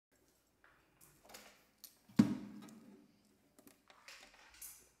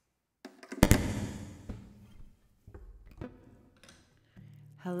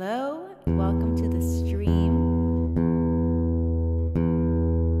Hello, welcome to the stream.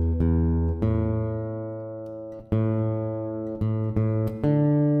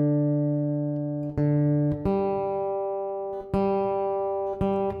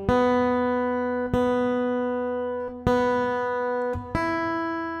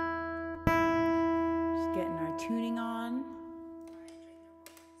 Just getting our tuning on.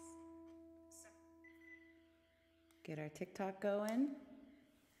 Get our TikTok going.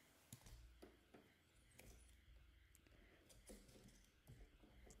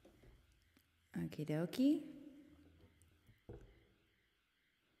 Okie dokie.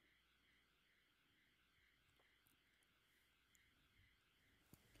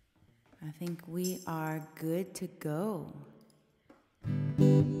 I think we are good to go.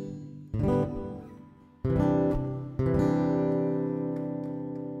 Let's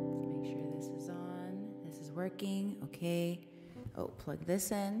make sure this is on. This is working. Okay. Oh, plug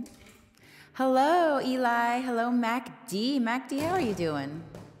this in. Hello, Eli. Hello, Mac D. Mac D, how are you doing?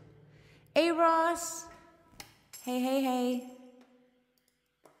 Hey, Ross. Hey, hey, hey.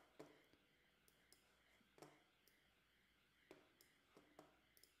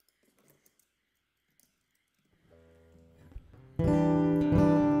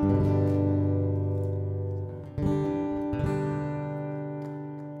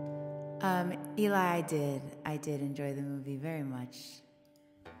 Eli, I did enjoy the movie very much.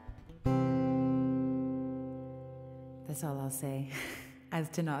 That's all I'll say, as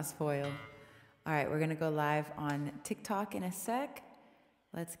to not spoil. All right, we're gonna go live on TikTok in a sec.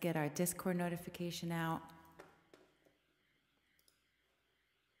 Let's get our Discord notification out.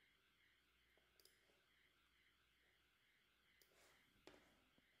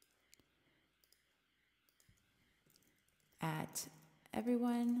 At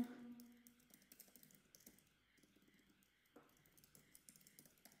everyone.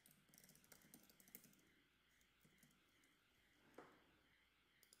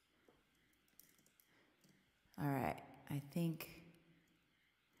 All right, I think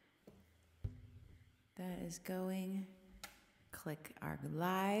that is going. Click our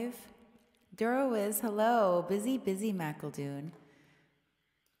live. Duro is hello. Busy, busy, Mackeldoon.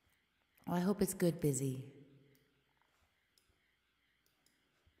 Well, I hope it's good, busy.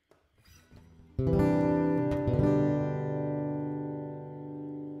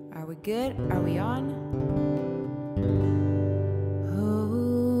 Are we good? Are we on?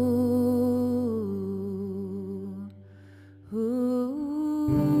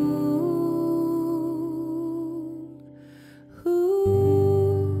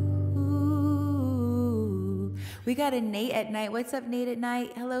 We got a Nate at night. What's up, Nate at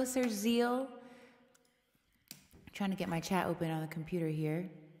night? Hello, Sir Zeal. Trying to get my chat open on the computer here.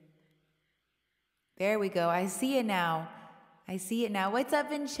 There we go. I see it now. I see it now. What's up,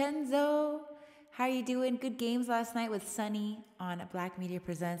 Vincenzo? How are you doing? Good games last night with Sunny on Black Media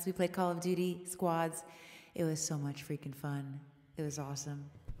Presents. We played Call of Duty Squads. It was so much freaking fun. It was awesome.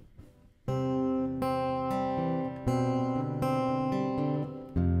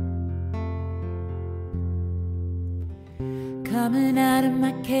 Coming out of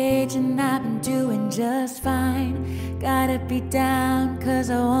my cage and I've been doing just fine. Gotta be down cause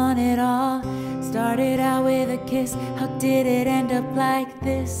I want it all. Started out with a kiss, how did it end up like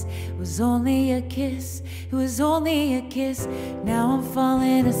this? It was only a kiss, it was only a kiss. Now I'm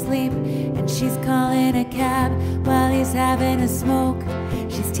falling asleep and she's calling a cab while he's having a smoke.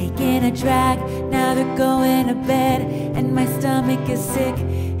 She's taking a drag, now they're going to bed. And my stomach is sick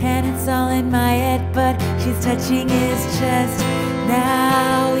and it's all in my head, but she's touching his chest.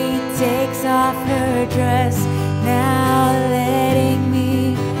 Now he takes off her dress, now letting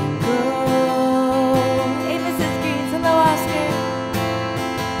me go. Hey, Mrs. Greens, hello, Oscar.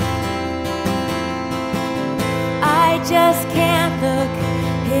 I just can't look,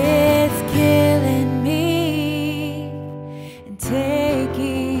 it's killing me. And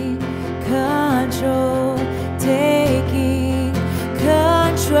taking control, taking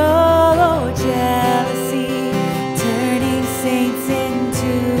control, oh jealousy, turning saints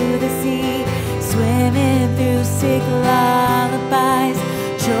into the sea, swimming through sick lullabies,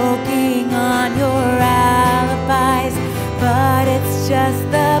 choking on your alibis, but it's just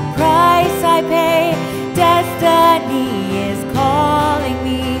the price I pay. Destiny is calling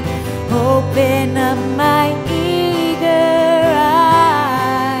me, open up my eager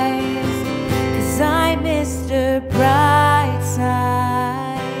eyes, 'cause I'm Mr. Brightside.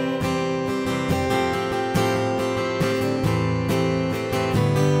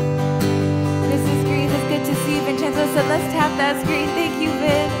 Mrs. Green, it's good to see you. Vincenzo said, let's tap that screen. Thank you,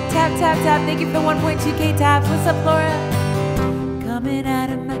 Vin. Tap, tap, tap. Thank you for the 1.2K taps. What's up, Laura? Coming out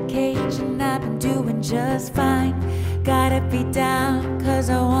of my doing just fine. Gotta be down, cause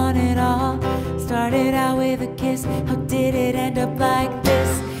I want it all. Started out with a kiss, how did it end up like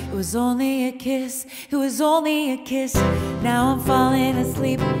this? It was only a kiss, it was only a kiss. Now I'm falling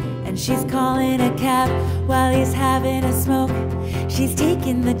asleep, and she's calling a cab while he's having a smoke. She's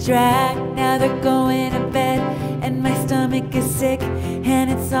taking the drag, now they're going to bed, and my stomach is sick, and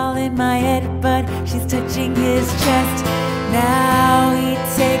it's all in my head, but she's touching his chest. Now he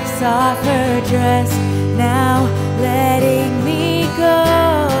takes off her dress, now letting me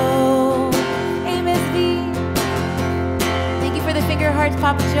go. Amos V, thank you for the finger hearts,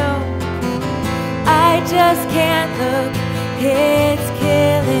 Papa Joe. I just can't look, it's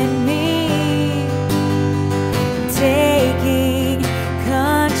killing me. Taking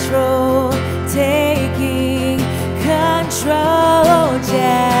control, taking control.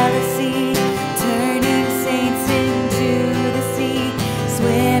 Jealousy, turning saints into the sea,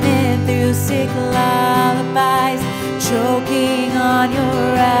 swimming through sick lullabies, choking on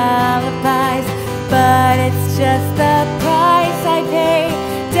your alibis. But it's just the price I pay.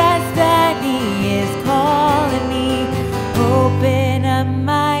 Destiny is calling me. Open up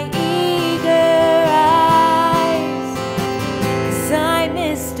my eager eyes, 'cause I'm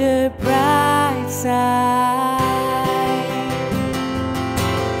Mr. Brightside,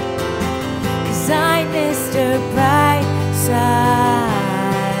 'cause I'm Mr. Brightside,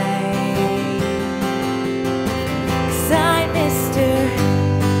 'cause I'm Mr.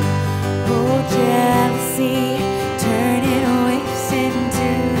 Oh, jealousy, turning waves into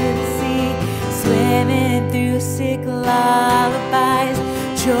the sea, swimming through sick lullabies,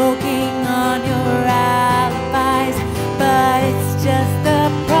 choking on your alibis. But it's just the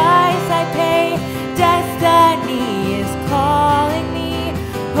price I pay. Destiny is calling me.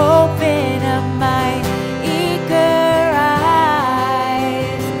 Open up my eager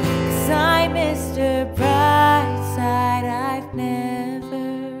eyes, 'cause I'm Mr. Brightside. I've never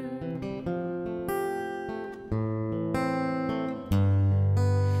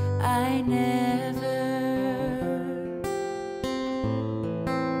I never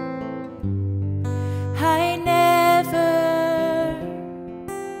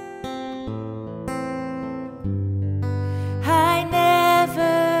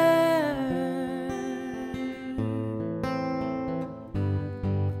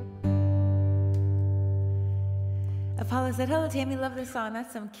Apollo said, hello, Tammy, love this song.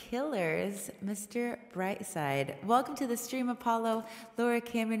 That's some killers. Mr. Brightside. Welcome to the stream, Apollo. Laura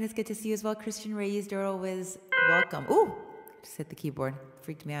Cameron, it's good to see you as well. Christian Reyes Duro was welcome. Ooh, just hit the keyboard.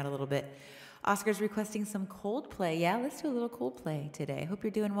 Freaked me out a little bit. Oscar's requesting some Coldplay. Yeah, let's do a little Coldplay today. Hope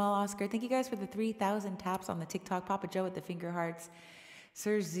you're doing well, Oscar. Thank you guys for the 3,000 taps on the TikTok. Papa Joe with the finger hearts.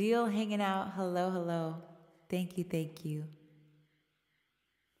 Sir Zeal hanging out. Hello, hello. Thank you, thank you.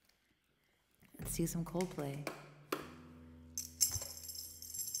 Let's do some Coldplay.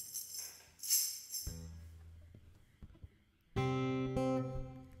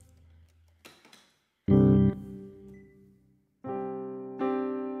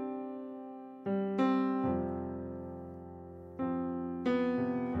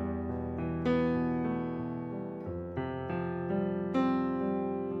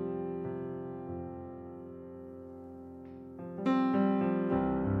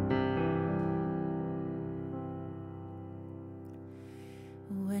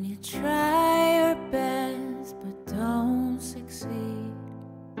 When you try your best but don't succeed,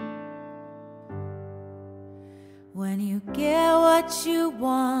 when you get what you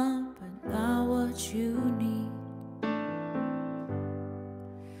want but not what you need,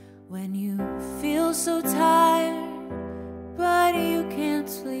 when you feel so tired but you can't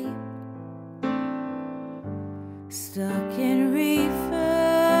sleep, stuck in reverse,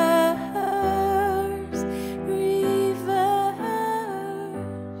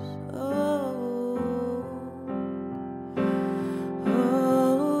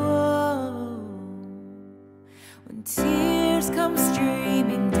 tears come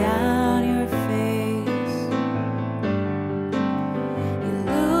streaming down your face, you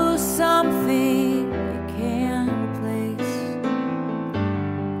lose something you can't replace.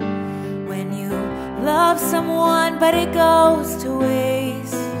 When you love someone but it goes to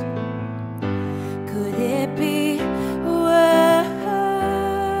waste, could it be worse?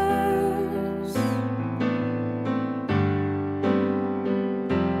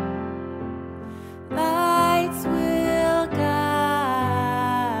 Lights will guide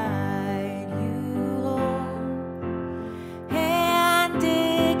you home and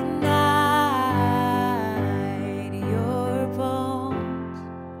ignite your bones,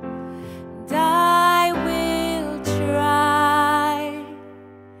 and I will try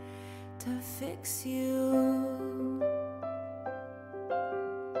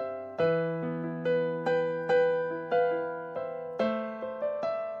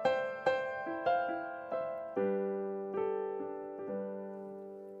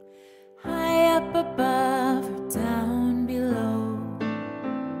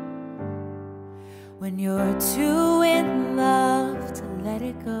when you're too in love to let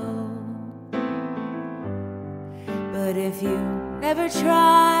it go. But if you never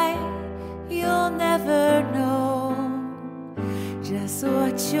try, you'll never know just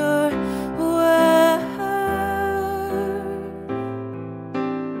what you're worth.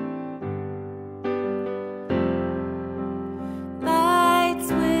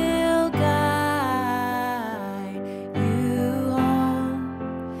 Lights will guide you home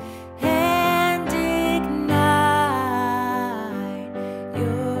and ignite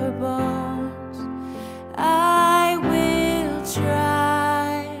your bones. I will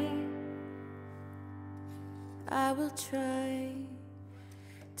try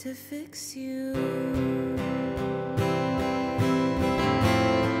to fix you.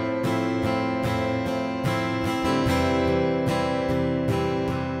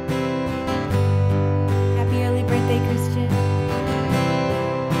 Happy early birthday, Christian.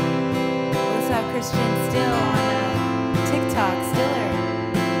 What's up, Christian? Still on TikTok, Stiller.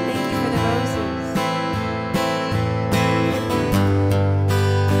 Thank you for the roses.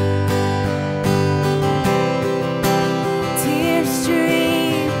 Tears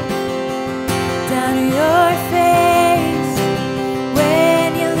stream down your face when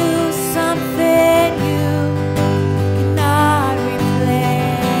you lose something you cannot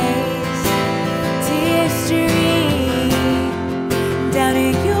replace. Tears stream down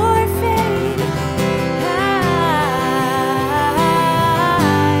your face.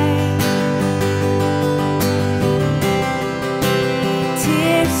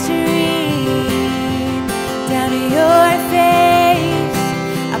 Tears stream down your face.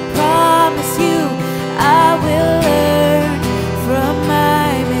 I promise you I will learn from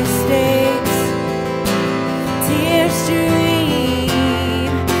my mistakes. Tears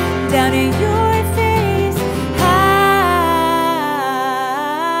stream down your face.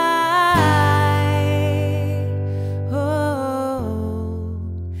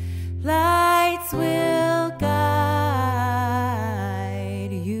 Lights will guide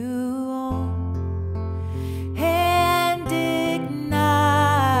you home and ignite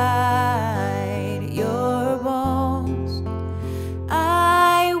your bones.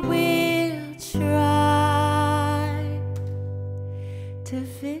 I will try to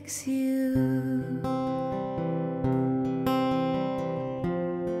fix you.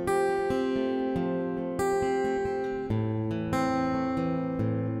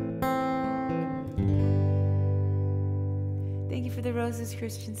 Thank you for the roses,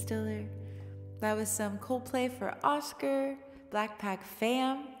 Christian Stiller. That was some Coldplay for Oscar, Blackpack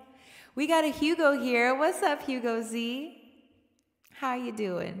fam. We got a Hugo here. What's up, Hugo Z? How you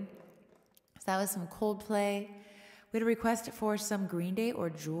doing? So that was some Coldplay. We had a request for some Green Day or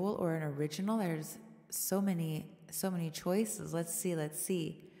Jewel or an original. There's so many choices. Let's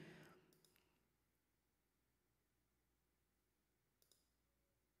see.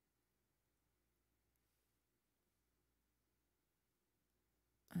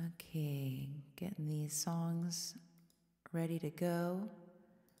 Okay, getting these songs ready to go.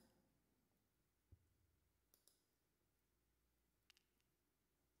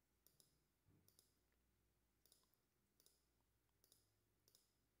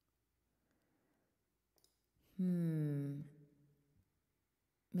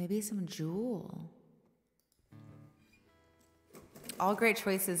 Maybe some Jewel. All great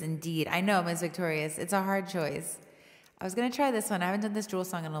choices indeed. I know, Ms. Victorious. It's a hard choice. I was going to try this one. I haven't done this Jewel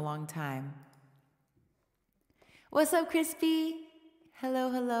song in a long time. What's up, Crispy? Hello,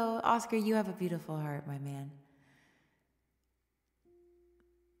 hello. Oscar, you have a beautiful heart, my man.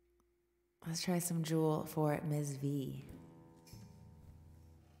 Let's try some Jewel for Ms. V.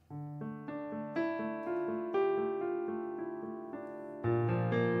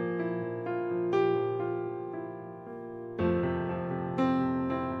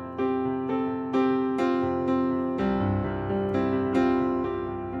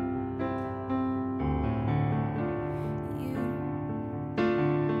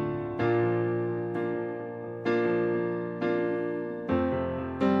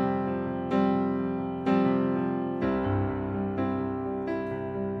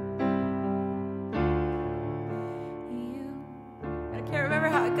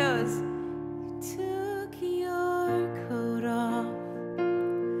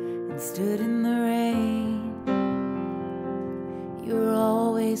 Stood in the rain. You're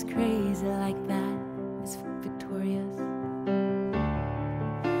always crazy like that, Miss Victorious.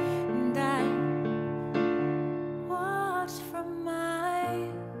 And I watched from my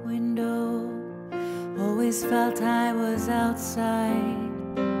window. Always felt I was outside,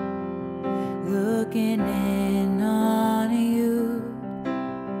 looking in on you.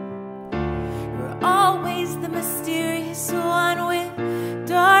 You're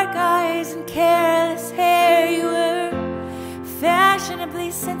careless hair. You were fashionably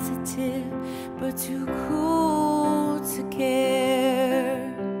sensitive, but too cool to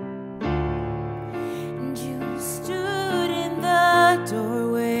care. And you stood in the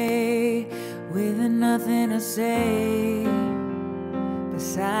doorway with nothing to say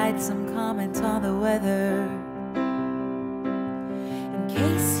besides some comments on the weather. In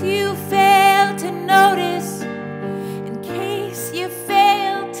case you failed to notice, in case you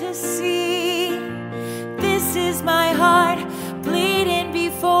failed to see, this is my heart bleeding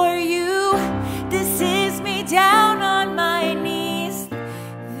before you. This is me down on my knees.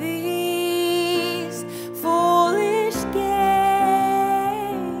 These foolish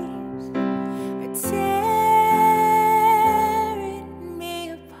games are tearing me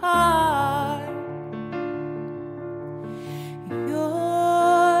apart.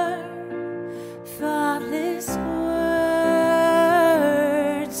 Your thoughtless words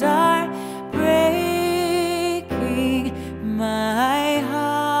are breaking my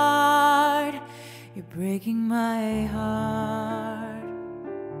heart. You're breaking my heart.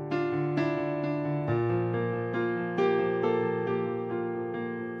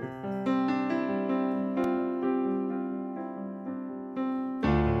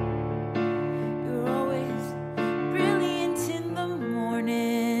 You're always brilliant in the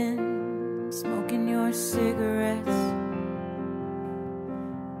morning, smoking your cigarettes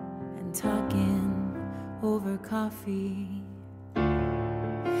and talking over coffee.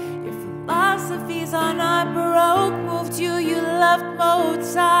 Your philosophies on art baroque moved you. You loved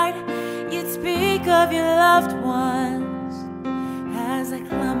Mozart. You'd speak of your loved ones as I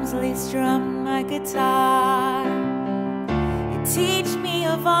clumsily strummed my guitar. You teach me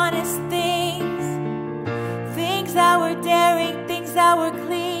of honest things, things that were daring, things that were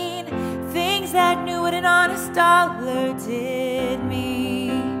clean, things that knew what an honest dollar did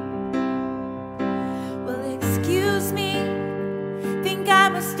mean. Well, excuse me, think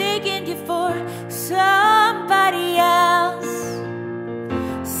I'm mistaken you for somebody else,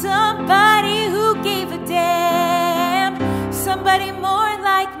 somebody who gave a damn, somebody more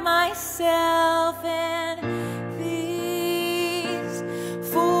like myself. And these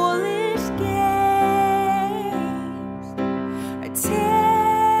foolish games are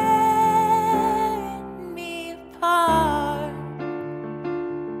tearing me apart.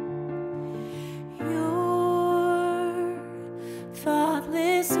 Your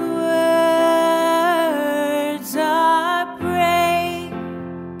thoughtless words are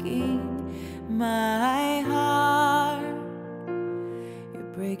breaking my heart. You're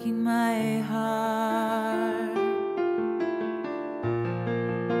breaking my heart.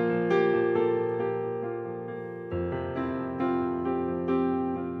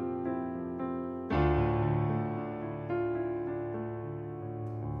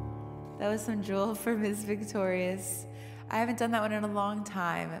 That was some Jewel for Miss Victorious. I haven't done that one in a long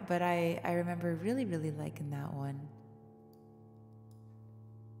time, but I remember really, really liking that one.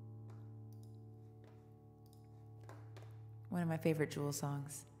 One of my favorite Jewel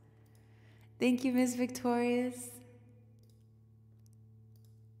songs. Thank you, Miss Victorious.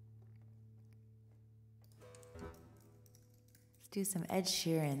 Let's do some Ed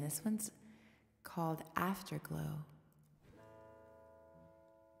Sheeran. This one's called Afterglow.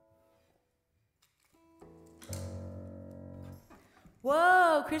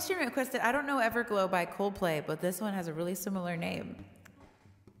 Whoa, Christian requested I Don't Know Everglow by Coldplay, but this one has a really similar name.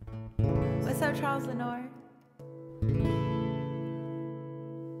 What's up, Charles Lenore?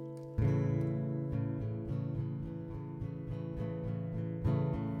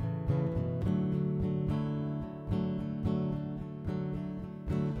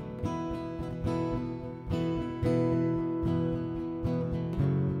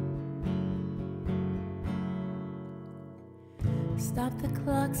 Stop the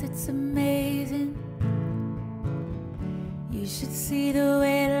clocks, it's amazing. You should see the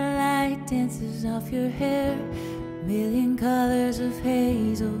way the light dances off your hair. Million colors of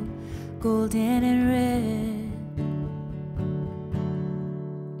hazel, golden and red.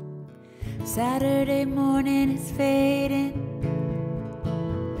 Saturday morning is fading.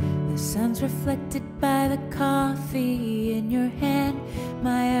 The sun's reflected by the coffee in your hand.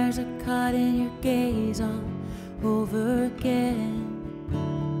 My eyes are caught in your gaze all over again.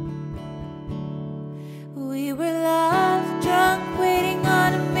 We were love drunk, waiting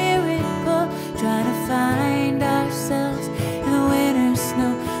on a miracle, trying to find ourselves in the winter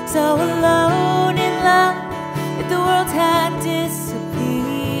snow. So alone in love that the world had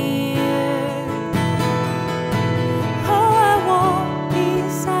disappeared. Oh, I won't be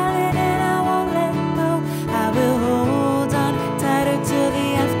silent and I won't let go. I will hold on tighter till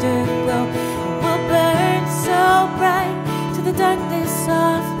the afterglow.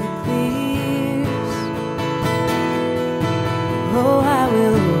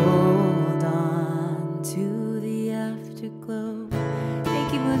 hold on to the afterglow.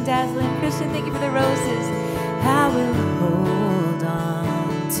 Thank you, Moon Dazzling. Christian, thank you for the roses. I will hold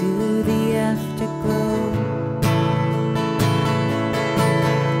on to the afterglow.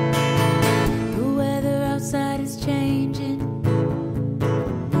 The weather outside is changing.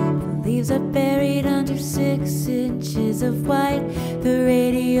 The leaves are buried under 6 inches of white. The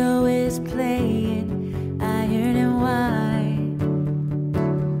radio is playing Iron and Wine.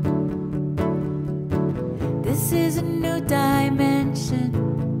 This is a new dimension.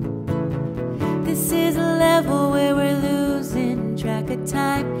 This is a level where we're losing track of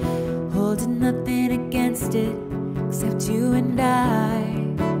time, holding nothing against it except you and I.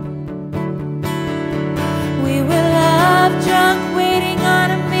 We were love drunk, waiting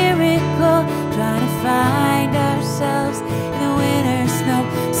on a miracle, trying to find ourselves in the winter snow.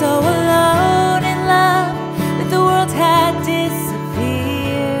 So alone in love that the world had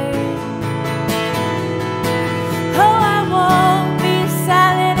disappeared. Oh, I won't be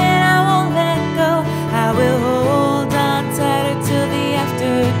silent and I won't let go. I will hold on tighter till the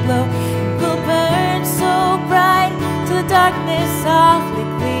afterglow. We'll burn so bright till the darkness softly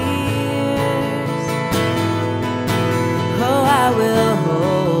clears. Oh, I will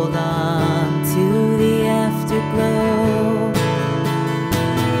hold on to the afterglow.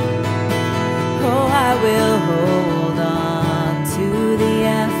 Oh, I will hold on to the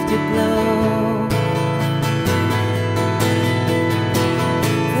afterglow.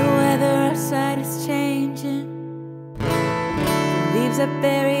 The weather outside is changing. The leaves are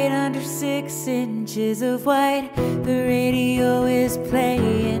buried under 6 inches of white. The radio is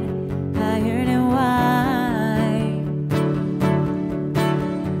playing Iron and Wine.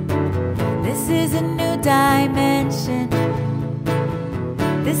 This is a new dimension.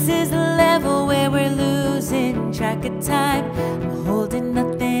 This is a level where we're losing track of time. I'm holding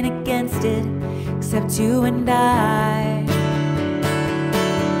nothing against it except you and I.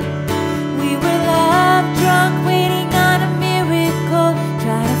 We were love drunk, waiting on a miracle,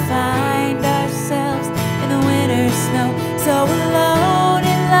 trying to find ourselves in the winter snow. So alone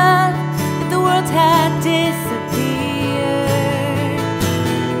in love that the world had disappeared.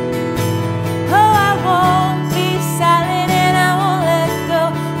 Oh, I won't be silent and I won't let go.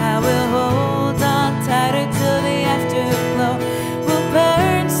 I will hold on tighter till the afterglow. We'll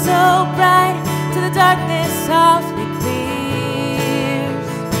burn so bright till the darkness softly clears.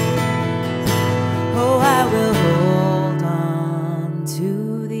 Oh, I will hold on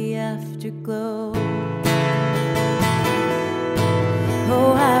to the afterglow.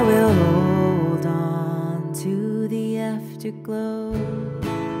 Oh, I will hold on to the afterglow.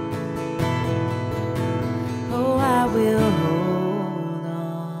 Oh, I will hold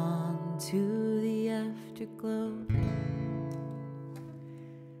on to the afterglow.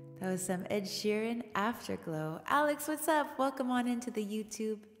 That was some Ed Sheeran, Afterglow. Alex, what's up? Welcome on into the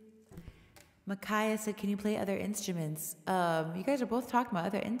YouTube. Micaiah said, can you play other instruments? You guys are both talking about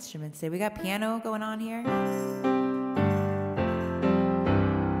other instruments today. We got piano going on here. We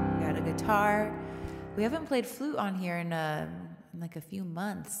got a guitar. We haven't played flute on here in like a few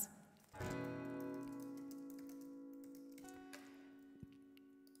months.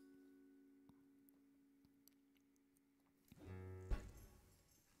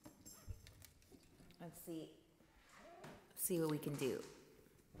 Let's see what we can do.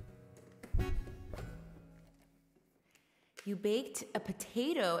 You baked a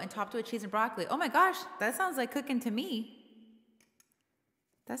potato and topped it with cheese and broccoli. Oh my gosh, that sounds like cooking to me.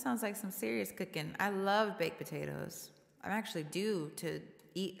 That sounds like some serious cooking. I love baked potatoes. I'm actually due to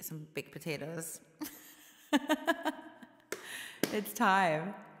eat some baked potatoes. It's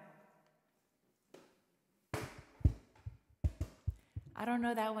time. I don't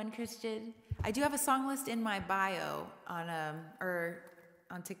know that one, Christian. I do have a song list in my bio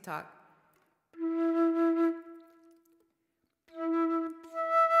on TikTok.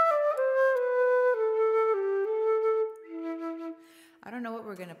 I don't know what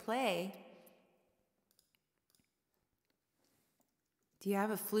we're gonna play. Do you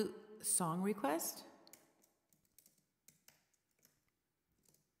have a flute song request?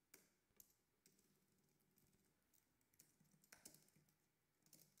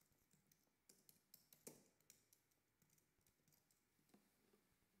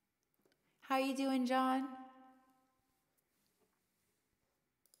 How you doing, John?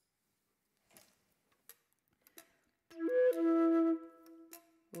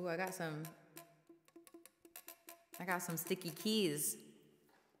 Ooh, I got some sticky keys.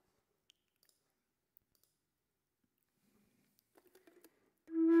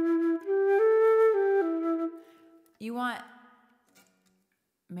 You want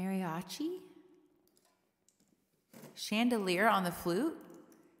Mariachi? Chandelier on the flute?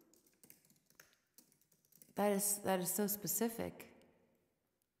 That is so specific.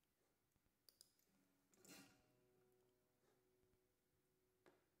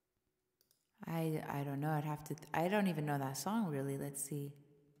 I don't know. I don't even know that song really. Let's see.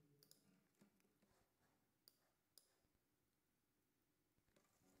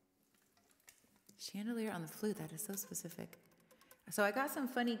 Chandelier on the flute. That is so specific. So I got some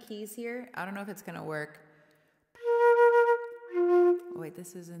funny keys here. I don't know if it's going to work. Oh, wait,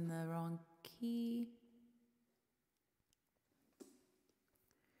 this is in the wrong key.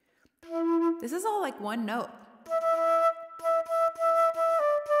 This is all like one note.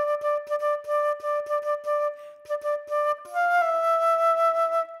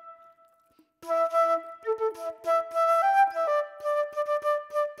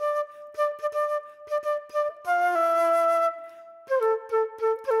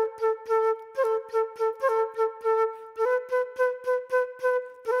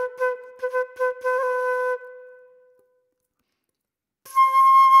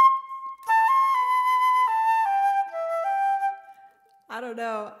 I don't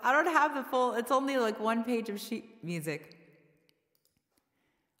know. I don't have the full, it's only like one page of sheet music.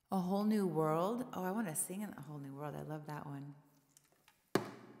 A Whole New World. Oh, I want to sing in A Whole New World. I love that one.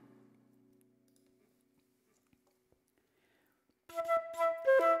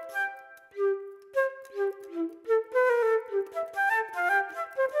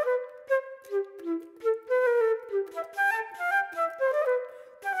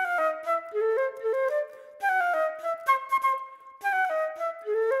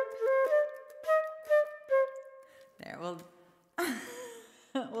 There,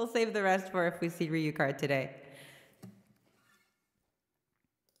 we'll save the rest for if we see Ryu card today.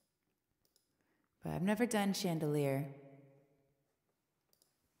 But I've never done Chandelier.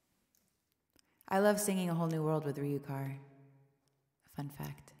 I love singing A Whole New World with Ryu card. Fun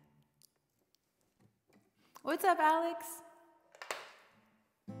fact. What's up, Alex?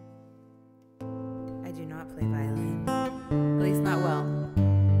 I do not play violin. At least not well.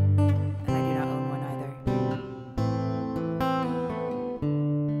 And I do not own one either.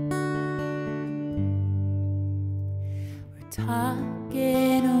 We're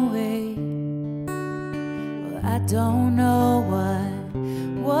talking away. Well, I don't know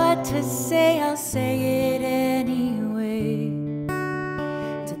what to say. I'll say it anyway.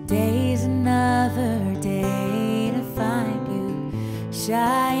 Today's another day to find you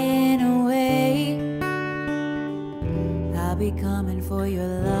shying away. I'll be coming for your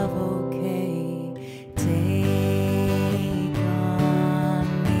love, okay? Take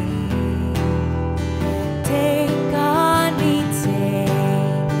on me. Take on me,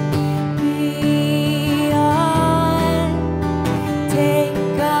 take me on. Take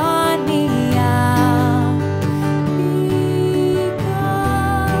on me, I'll be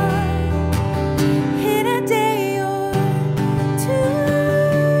gone in a day or two.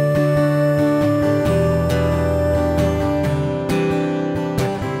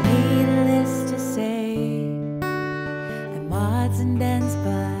 Needless to say, I'm odds and ends,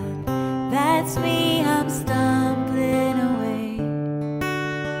 but that's me. I'm stumbling away,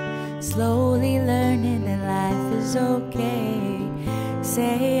 slowly learning that life is okay.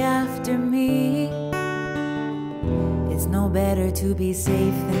 Say after me, it's no better to be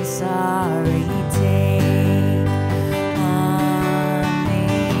safe than sorry. Take on me.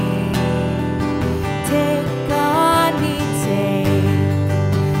 Take on me, take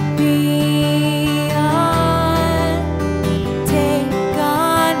me on. Take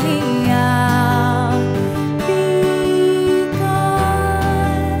on me, I'll be gone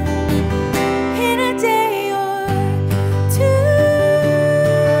in a day or two.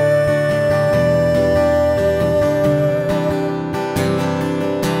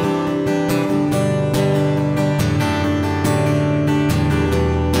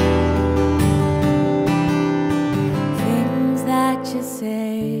 Things that you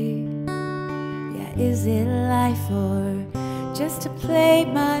say, yeah, is it life or just to play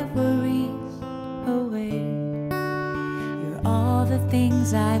my worries away? You're all the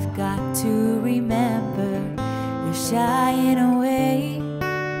things I've got to remember. You're shying away.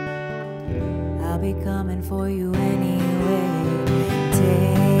 I'll be coming for you anyway.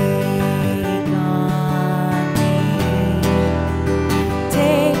 Take on me.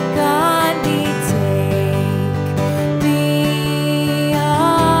 Take on me, take me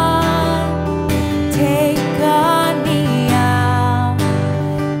on. Take on me, I'll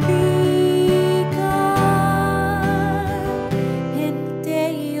be gone in a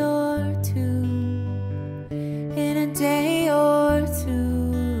day or two. In a day or two.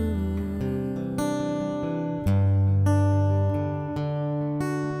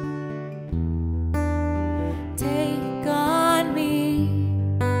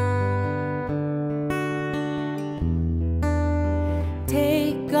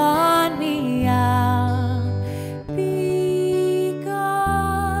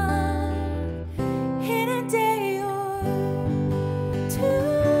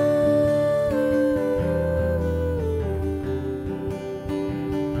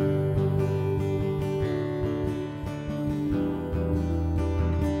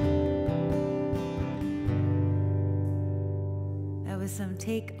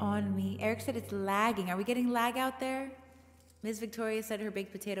 Take on me. Eric said it's lagging. Are we getting lag out there? Ms. Victoria said her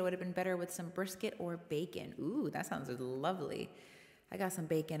baked potato would have been better with some brisket or bacon. Ooh, that sounds lovely. I got some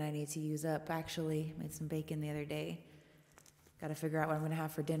bacon I need to use up, actually. Made some bacon the other day. Got to figure out what I'm going to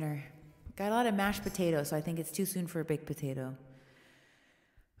have for dinner. Got a lot of mashed potatoes, so I think it's too soon for a baked potato.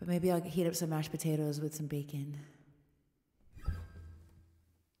 But maybe I'll heat up some mashed potatoes with some bacon.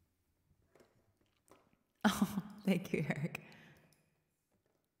 Oh, thank you, Eric.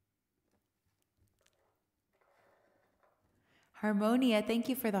 Harmonia, thank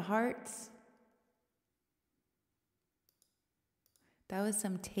you for the hearts. That was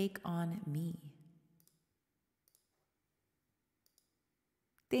some Take on Me.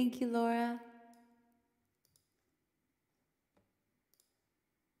 Thank you, Laura.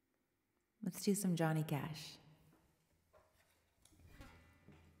 Let's do some Johnny Cash.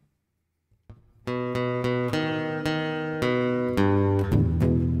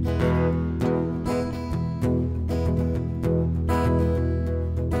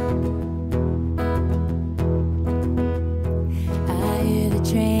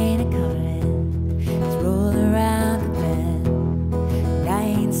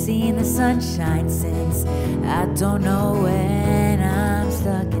 Sunshine since I don't know when. I'm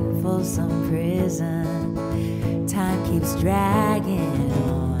stuck in Folsom Prison. Time keeps dragging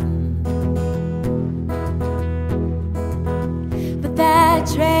on, but that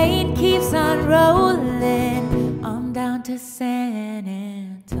train keeps on rolling on down to San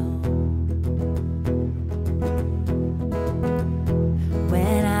Antone.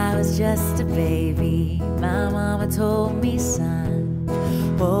 When I was just a baby, my mama told me, son,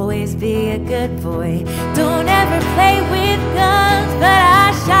 always be a good boy. Don't ever play with guns. But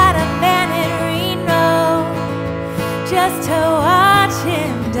I shot a man in Reno just to watch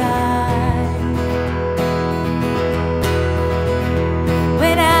him die.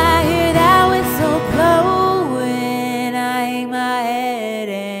 When I hear that whistle blowing, I hang my head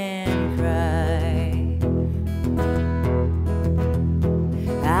and cry.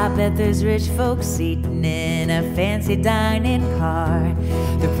 I bet there's rich folks eating in a fancy dining car.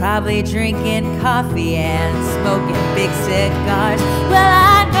 They're probably drinking coffee and smoking big cigars. Well,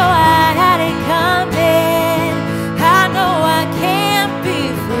 I know I had it coming. I know I can't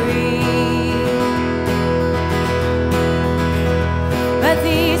be free. But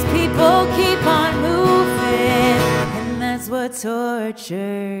these people keep on moving, and that's what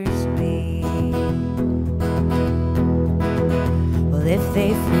tortures me. Well, if they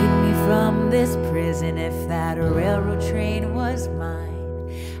freed me from this prison, if that railroad train was mine,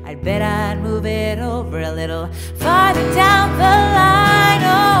 I'd bet I'd move it over a little farther down the line.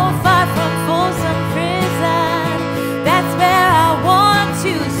 Oh, far from Folsom Prison, that's where I want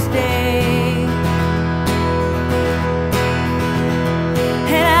to stay.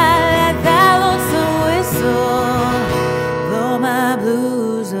 And I let that lonesome whistle blow my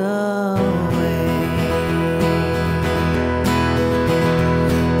blues away.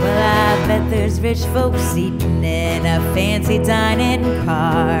 Well, I bet there's rich folks eating in a fancy dining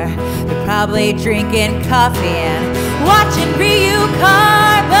car. They're probably drinking coffee and watching Ryu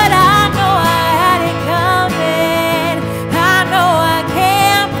Car. But I know I had it coming. I know I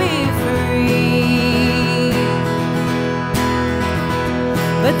can't be free.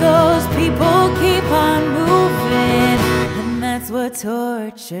 But those people keep on moving, and that's what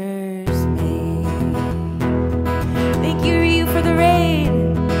tortures me. Thank you, Ryu, for the raid.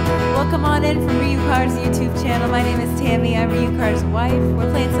 Welcome on in from Ryu Car's YouTube channel. My name is Tammy. I'm Ryu Car's wife. We're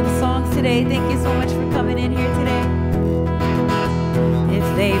playing some songs today. Thank you so much for coming in here today.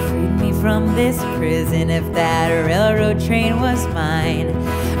 If they freed me from this prison, if that railroad train was mine,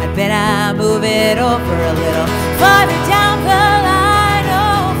 I bet I'd move it over a little farther down the line.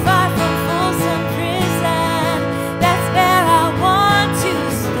 Oh, far from Folsom Prison, that's where I want to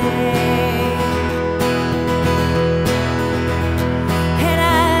stay.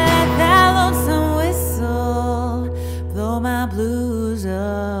 My blues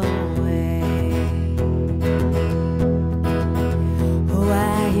away. Oh,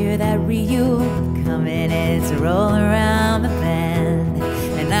 I hear that Ryu coming, it's rolling around the bend,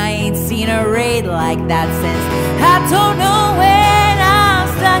 and I ain't seen a raid like that since I don't know when. I'm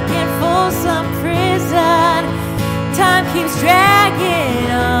stuck in Folsom Prison. Time keeps dragging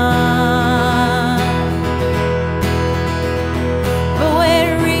on, but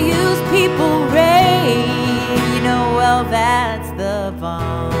when Ryu's people raid, well, that's the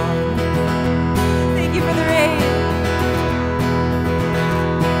bomb. Thank you for the raid.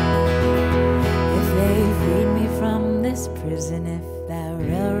 If they freed me from this prison, if that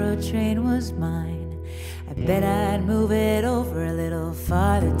railroad train was mine, I bet I'd move it over a little far.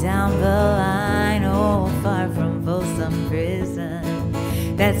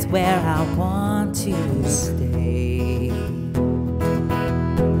 that's where I want to stay. And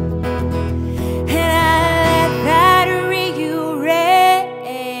I let that raid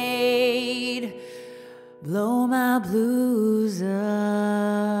blow my blues away.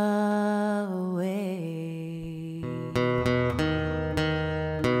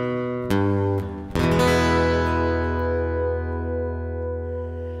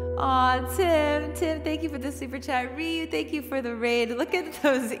 Aw, Tim, thank you for the super chat. Ryu, thank you for the raid. Look at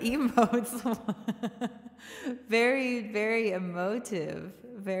those emotes. Very, very emotive.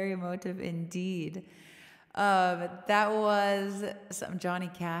 Very emotive indeed. That was some Johnny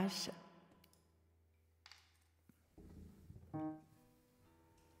Cash.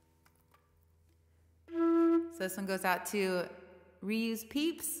 So this one goes out to Ryu's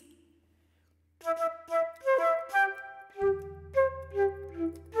peeps.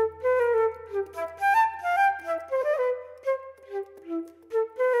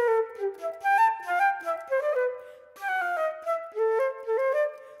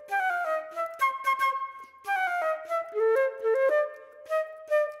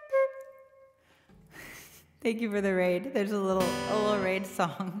 Thank you for the raid. There's a little raid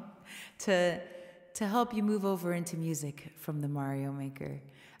song to help you move over into music from the Mario Maker.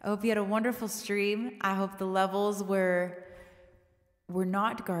 I hope you had a wonderful stream. I hope the levels were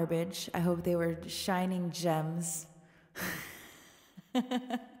not garbage. I hope they were shining gems.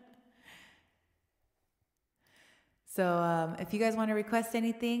 So if you guys want to request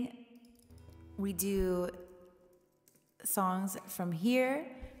anything, we do songs from here.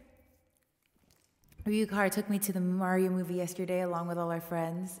 Ryukar took me to the Mario movie yesterday along with all our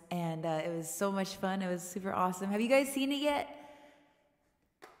friends, and it was so much fun. It was super awesome. Have you guys seen it yet?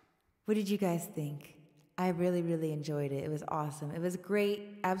 What did you guys think? I really, really enjoyed it. It was awesome. It was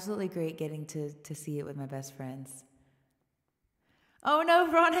great, absolutely great getting to see it with my best friends. Oh no,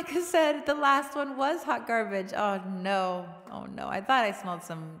 Veronica said the last one was hot garbage. Oh no, I thought I smelled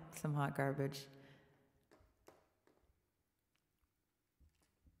some hot garbage.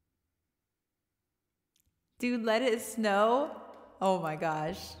 Dude, let it snow? Oh my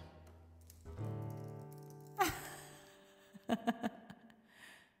gosh.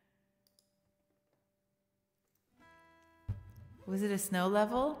 Was it a snow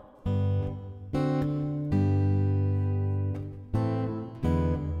level?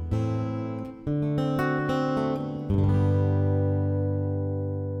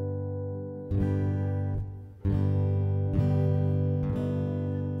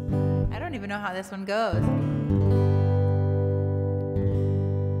 I don't even know how this one goes.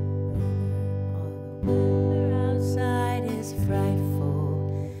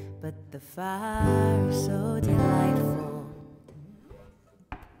 Frightful, but the fire is so delightful.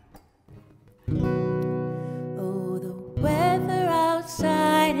 Oh, the weather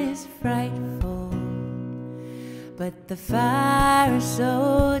outside is frightful, but the fire is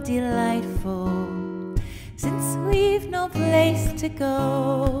so delightful. Since we've no place to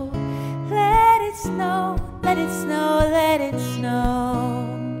go, let it snow, let it snow, let it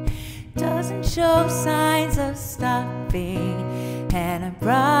snow. Doesn't show signs of stopping, and I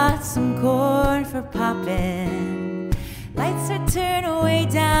brought some corn for popping. Lights are turned way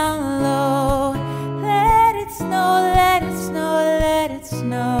down low. Let it snow, let it snow, let it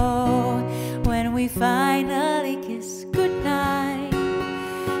snow. When we finally kiss goodnight,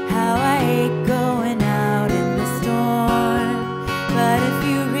 how I hate going out in the storm. But if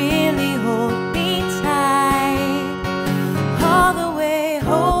you really hold me tight, all the way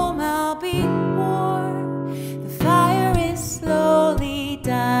home I'll be warm. The fire is slowly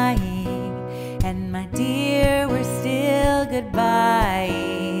dying, and my dear, we're still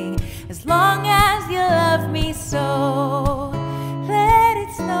goodbying. As long as you love me so, let it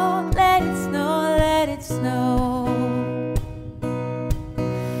snow, let it snow, let it snow.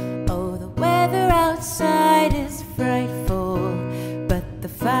 Oh, the weather outside is frightful, but the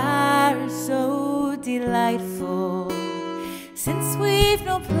fire is so delightful. Since we've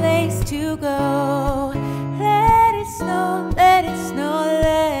no place to go, let it snow, let it snow,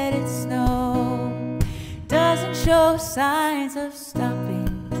 let it snow. Doesn't show signs of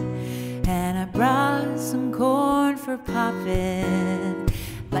stopping, and I brought some corn for popping.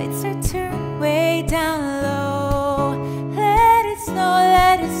 Lights are turned way down low. Let it snow,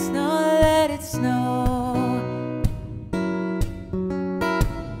 let it snow, let it snow.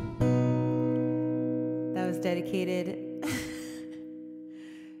 That was dedicated.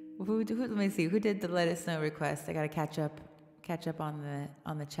 Let me see. Who did the Let It Snow request? I gotta catch up on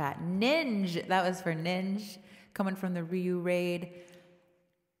the chat. Ninj. That was for Ninj, coming from the Ryu raid.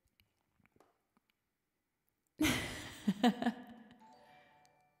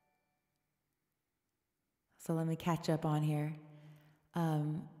 So let me catch up on here.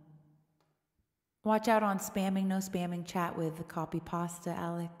 Watch out on spamming, no spamming chat with the copy pasta,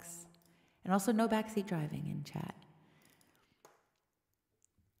 Alex. And also no backseat driving in chat.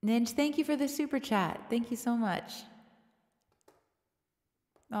 Ninja, thank you for the super chat. Thank you so much.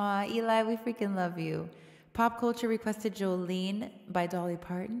 Aw, Eli, we freaking love you. Pop Culture requested Jolene by Dolly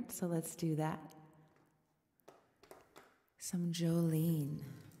Parton, so let's do that. Some Jolene.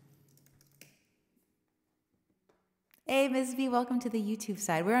 Hey, Ms. V, welcome to the YouTube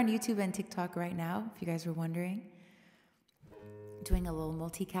side. We're on YouTube and TikTok right now, if you guys were wondering. Doing a little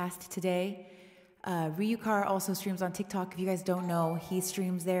multicast today. Ryukar also streams on TikTok. If you guys don't know, he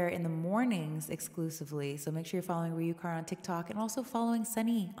streams there in the mornings exclusively. So make sure you're following Ryukar on TikTok and also following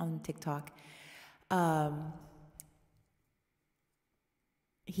Sunny on TikTok.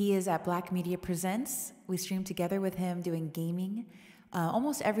 He is at Black Media Presents. We stream together with him doing gaming.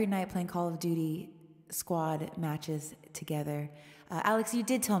 Almost every night playing Call of Duty squad matches together. Alex, you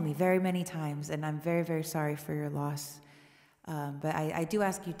did tell me very many times, and I'm very, very sorry for your loss. But I do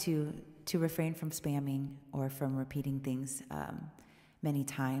ask you to refrain from spamming or from repeating things many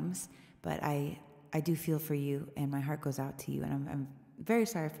times. But I do feel for you, and my heart goes out to you, and I'm very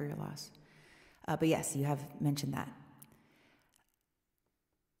sorry for your loss. But yes, you have mentioned that.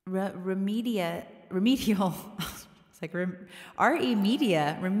 Remedial, it's like RE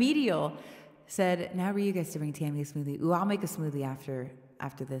Media, Remedial said, now Ryu gets to bring Tammy a smoothie. Ooh, I'll make a smoothie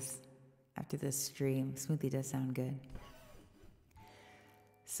after this stream. Smoothie does sound good.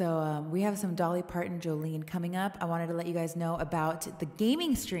 So we have some Dolly Parton, Jolene coming up. I wanted to let you guys know about the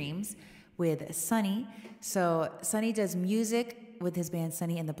gaming streams with Sunny. So Sunny does music with his band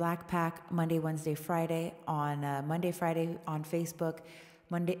Sunny and the Black Pack Monday, Wednesday, Friday on Monday, Friday on Facebook,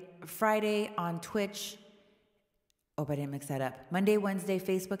 Friday on Twitch. Oh, but I didn't mix that up. Monday, Wednesday,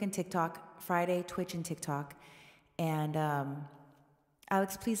 Facebook and TikTok. Friday, Twitch and TikTok. And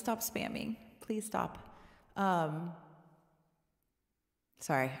Alex, please stop spamming. Please stop.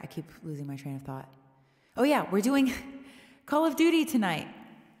 Sorry, I keep losing my train of thought. Oh yeah, we're doing Call of Duty tonight.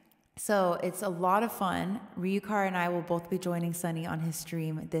 So it's a lot of fun. Ryukar and I will both be joining Sunny on his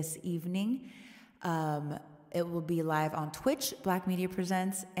stream this evening. It will be live on Twitch, Black Media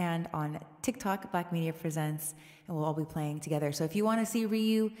Presents, and on TikTok, Black Media Presents, and we'll all be playing together. So if you want to see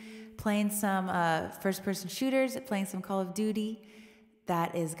Ryu playing some first-person shooters, playing some Call of Duty,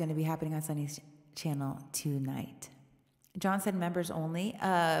 that is going to be happening on Sunny's channel tonight. John said members only.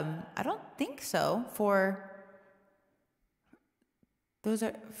 I don't think so. Those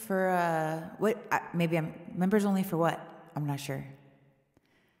are for what? Maybe I'm members only for what? I'm not sure.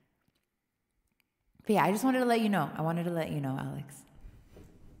 But yeah, I just wanted to let you know. I wanted to let you know, Alex.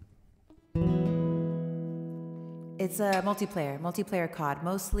 It's a multiplayer COD,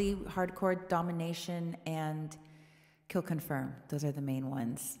 mostly hardcore domination and kill confirm. Those are the main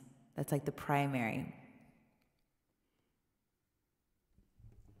ones. That's like the primary.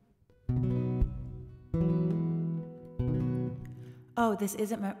 Oh, this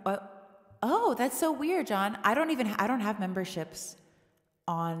isn't my. Oh, that's so weird, John. I don't have memberships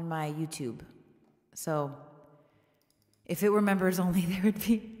on my YouTube. So if it were members only, there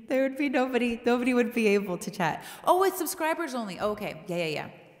would be nobody would be able to chat. Oh, it's subscribers only. Oh, okay. Yeah.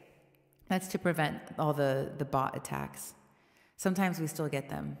 That's to prevent all the bot attacks. Sometimes we still get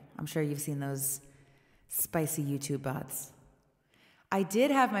them. I'm sure you've seen those spicy YouTube bots. I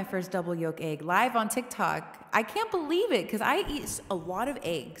did have my first double yolk egg live on TikTok. I can't believe it because I eat a lot of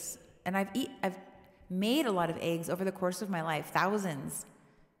eggs, and I've made a lot of eggs over the course of my life, thousands.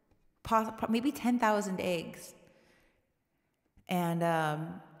 Maybe 10,000 eggs. And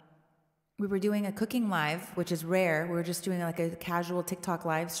we were doing a cooking live, which is rare. We were just doing like a casual TikTok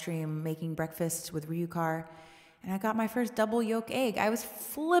live stream, making breakfast with Ryukar. And I got my first double yolk egg. I was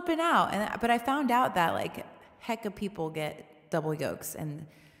flipping out. But I found out that like heck of people get double yolks. And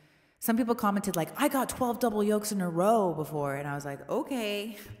some people commented like, I got 12 double yolks in a row before. And I was like,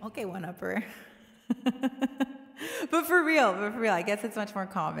 okay, one-upper. But for real, I guess it's much more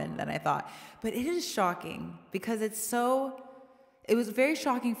common than I thought. But it is shocking because it was very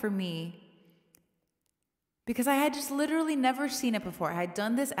shocking for me because I had just literally never seen it before. I had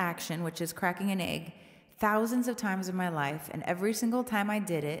done this action, which is cracking an egg, thousands of times in my life. And every single time I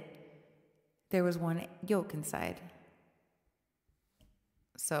did it, there was one yolk inside.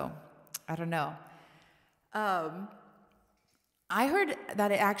 So, I don't know. I heard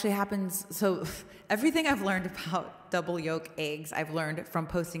that it actually happens. So everything I've learned about double yolk eggs, I've learned from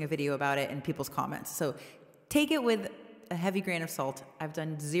posting a video about it in people's comments. So take it with a heavy grain of salt. I've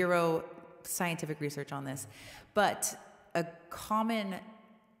done zero scientific research on this. But a common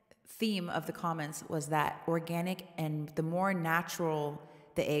theme of the comments was that organic, and the more natural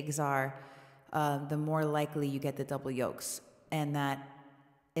the eggs are, the more likely you get the double yolks. And that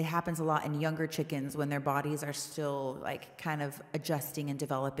it happens a lot in younger chickens when their bodies are still like kind of adjusting and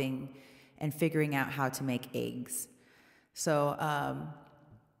developing and figuring out how to make eggs. So,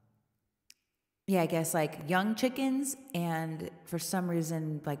 yeah, I guess like young chickens, and for some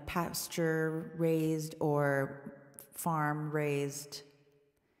reason like pasture raised or farm raised,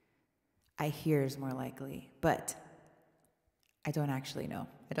 I hear is more likely, but I don't actually know.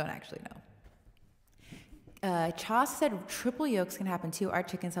 Cha said triple yolks can happen too. Our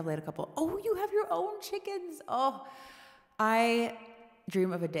chickens have laid a couple. Oh, you have your own chickens. Oh, I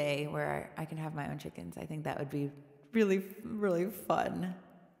dream of a day where I can have my own chickens. I think that would be really, really fun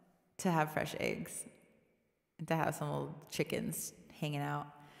to have fresh eggs and to have some little chickens hanging out.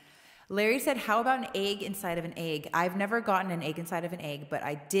 Larry said, how about an egg inside of an egg? I've never gotten an egg inside of an egg, but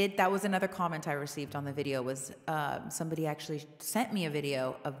I did. That was another comment I received on the video, was somebody actually sent me a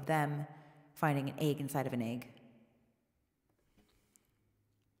video of them finding an egg inside of an egg.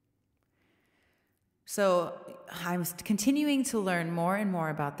 So I'm continuing to learn more and more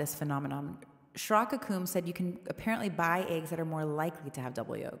about this phenomenon. Shrakakum said you can apparently buy eggs that are more likely to have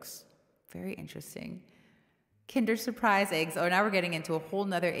double yolks. Very interesting. Kinder Surprise eggs. Oh, now we're getting into a whole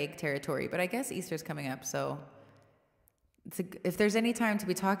nother egg territory, but I guess Easter's coming up, so if there's any time to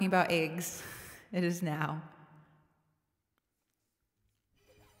be talking about eggs, it is now.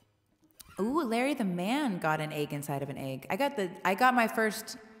 Ooh, Larry the Man got an egg inside of an egg. I got my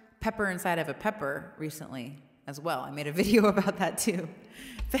first pepper inside of a pepper recently as well. I made a video about that too.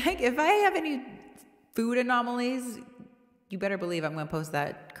 If I have any food anomalies, you better believe I'm going to post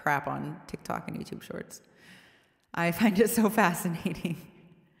that crap on TikTok and YouTube Shorts. I find it so fascinating.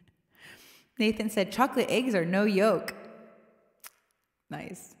 Nathan said, chocolate eggs are no yolk.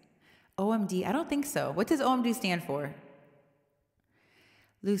 Nice. OMD, I don't think so. What does OMD stand for?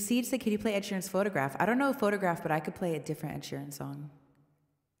 Lucide said, could you play Ed Sheeran's Photograph? I don't know Photograph, but I could play a different Ed Sheeran song,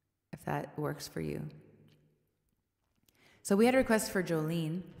 if that works for you. So we had a request for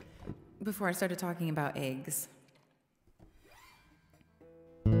Jolene before I started talking about eggs.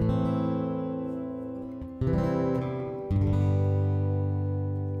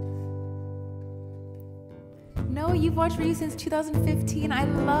 No, you've watched For You since 2015. I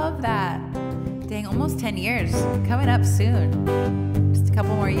love that. Dang, almost 10 years. Coming up soon. Just a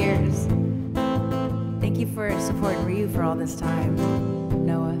couple more years. Thank you for supporting Ryu for all this time,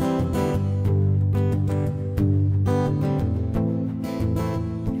 Noah.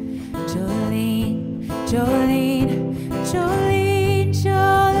 Jolene, Jolene, Jolene,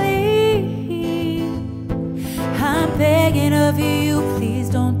 Jolene. I'm begging of you, please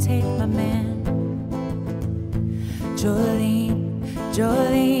don't take my man. Jolene,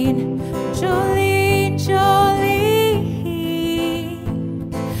 Jolene, Jolene, Jolene.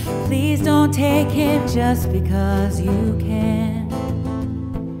 Please don't take him just because you can.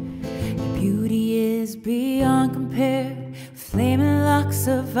 Your beauty is beyond compare, flaming locks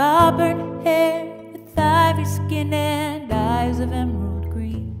of auburn hair, with ivory skin and eyes of emerald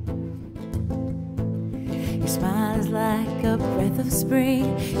green. Your smile is like a breath of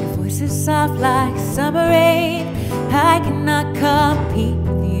spring, your voice is soft like summer rain. I cannot compete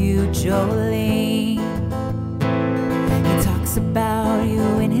with you, Jolene. He talks about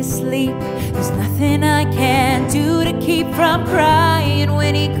you in his sleep. There's nothing I can do to keep from crying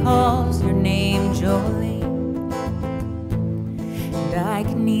when he calls your name, Jolene. And I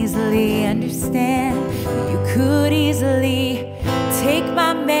can easily understand that you could easily take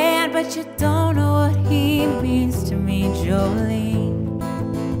my man, but you don't know what he means to me, Jolene.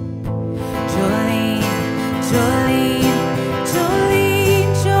 Jolene, Jolene,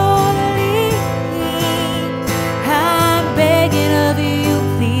 Jolene, Jolene. I'm begging of you,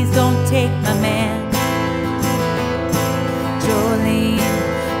 please don't take my man. Jolene,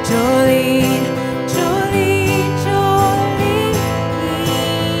 Jolene, Jolene, Jolene.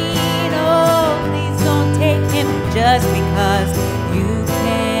 Oh, please don't take him just because you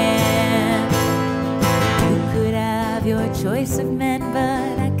can. You could have your choice of men,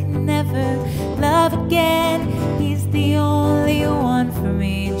 but I can never love again. He's the only one for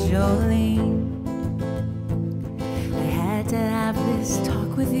me, Jolene. I had to have this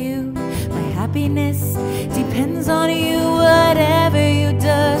talk with you. My happiness depends on you, whatever you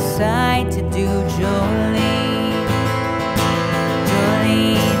decide to do, Jolene.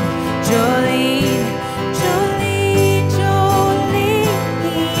 Jolene, Jolene, Jolene, Jolene.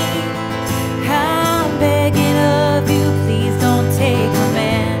 I'm begging of you, please don't take my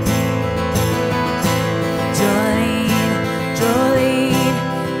man. Jolene, Jolene,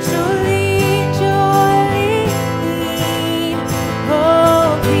 Jolene.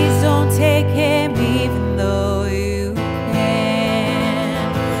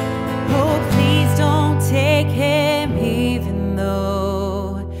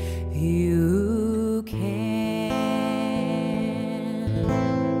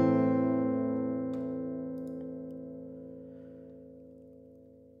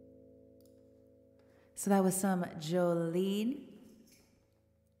 So that was some Jolene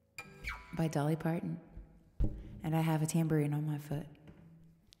by Dolly Parton. And I have a tambourine on my foot.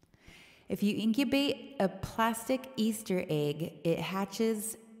 If you incubate a plastic Easter egg, it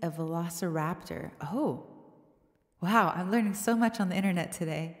hatches a velociraptor. Oh, wow, I'm learning so much on the internet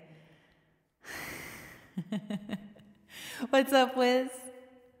today. What's up, Wiz?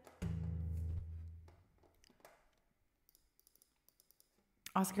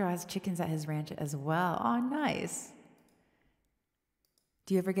 Oscar has chickens at his ranch as well. Oh, nice.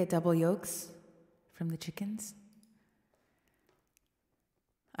 Do you ever get double yolks from the chickens?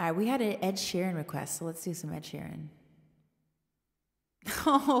 All right, we had an Ed Sheeran request, so let's do some Ed Sheeran.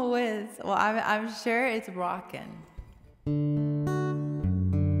 Oh, Wiz. Well, I'm sure it's rockin'.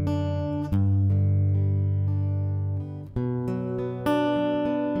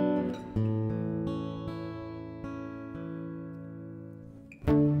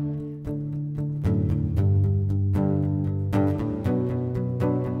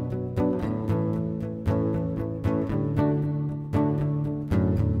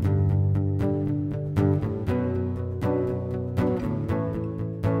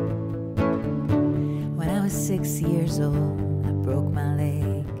 When I was 6 years old, I broke my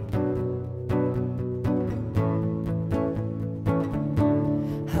leg.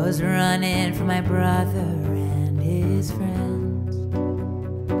 I was running from my brother and his friends.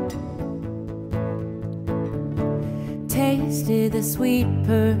 Tasted the sweet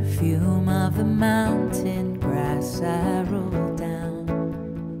perfume of the mountain grass I rolled down.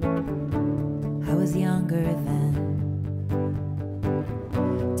 I was younger then.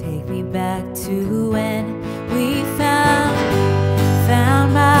 Take me back to when we found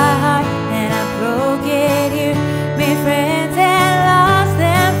my heart, and I broke it here. Made friends and lost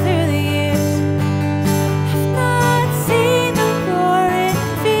them through the years. I've not seen the roaring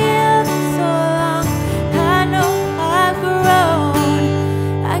field in so long. I know I've grown.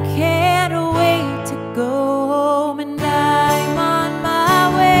 I can't wait to go home, and I'm on my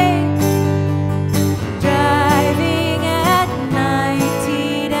way. Driving at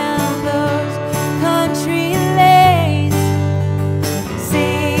 90 down those country lanes,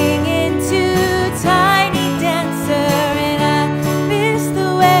 singing to Tiny Dancer, and I miss the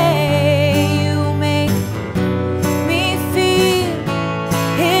way you make me feel.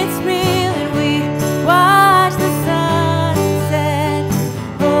 It's real, and we watch the sunset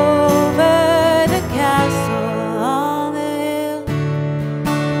over the castle on the hill.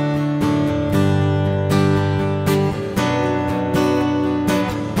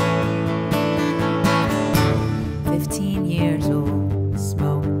 15 years old,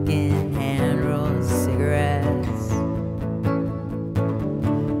 smoking hand-rolled cigarettes,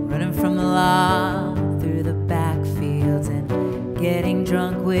 running from the law through the backfields and getting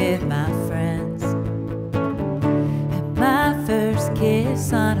drunk with my friends. And my first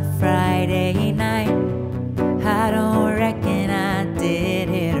kiss on a Friday night, I don't reckon I did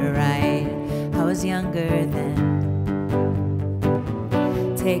it right. I was younger then.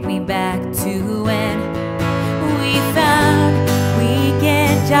 Take me back to when we found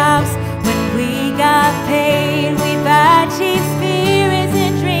weekend jobs. When we got paid, we'd buy cheap spirits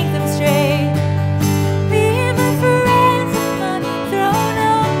and drink them straight. Me and my friends and money thrown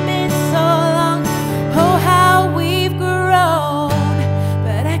up in so long. Oh, how we've grown.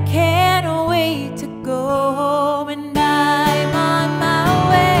 But I can't wait to go home, and I'm on my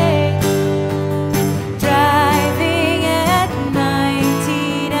way. Driving at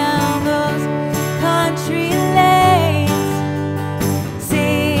 90 down those country lanes,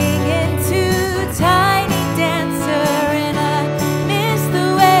 singing to Tiny Dancer, and I miss the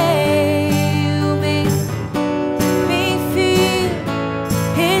way you make me feel.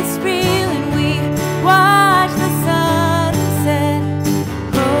 It's real, and we watch the sunset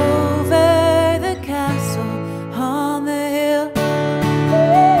over the castle on the hill.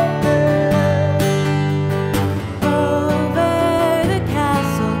 Over the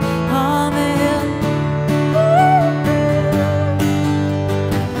castle on the hill.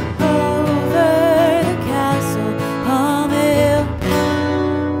 Over the castle on the hill.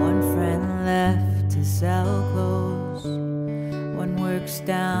 One friend left to sell clothes. One works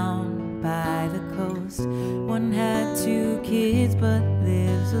down by the coast. One had 2 kids but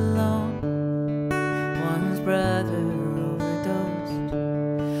lives alone. One's brother overdosed.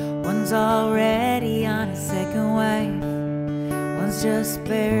 One's already on a second wife. One's just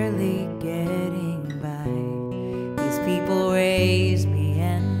barely getting by. These people raised me,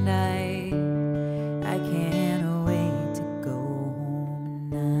 and I can't wait to go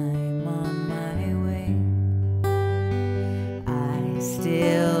home, and I'm on my way. I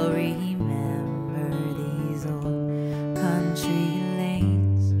still remember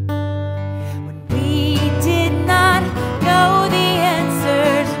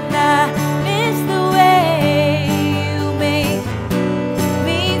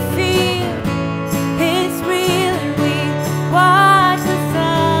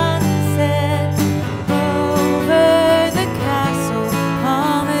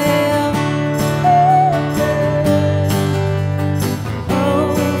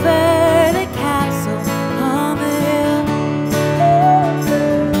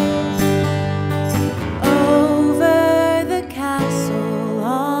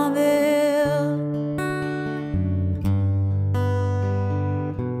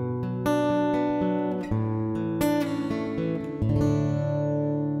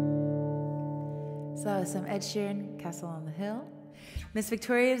So some Ed Sheeran, Castle on the Hill. Miss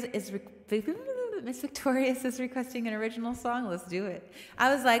Victorious is requesting an original song. Let's do it.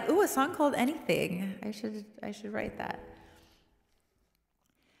 I was like, ooh, a song called Anything. I should write that.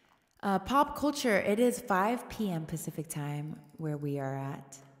 Pop culture. It is 5 p.m. Pacific time where we are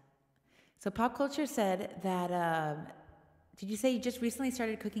at. So Pop Culture said that, did you say you just recently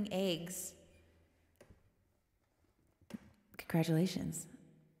started cooking eggs? Congratulations.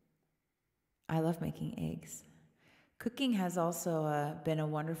 I love making eggs. Cooking has also been a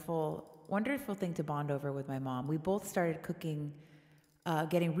wonderful thing to bond over with my mom. We both started cooking,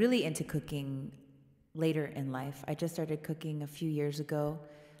 getting really into cooking later in life. I just started cooking a few years ago.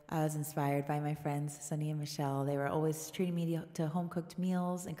 I was inspired by my friends, Sunny and Michelle. They were always treating me to home-cooked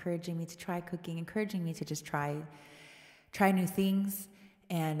meals, encouraging me to try cooking, encouraging me to just try new things.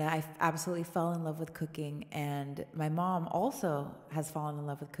 And I absolutely fell in love with cooking. And my mom also has fallen in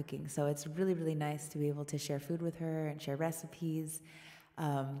love with cooking. So it's really, really nice to be able to share food with her and share recipes.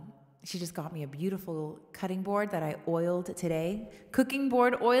 She just got me a beautiful cutting board that I oiled today. Cooking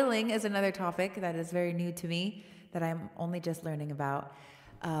board oiling is another topic that is very new to me that I'm only just learning about.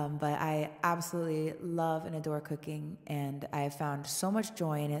 But I absolutely love and adore cooking, and I have found so much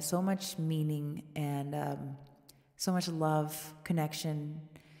joy in it, so much meaning, and so much love, connection,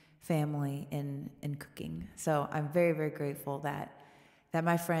 family in cooking. So I'm very, very grateful that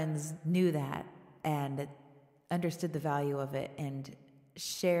my friends knew that and understood the value of it and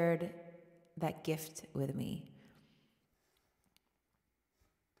shared that gift with me.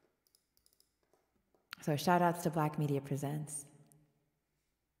 So shout outs to Black Media Presents.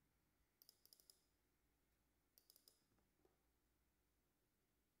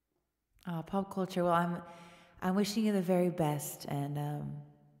 Pop culture. Well, I'm wishing you the very best, and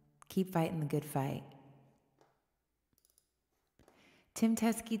keep fighting the good fight. Tim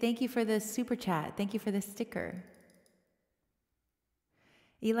Teskey, thank you for the super chat. Thank you for the sticker.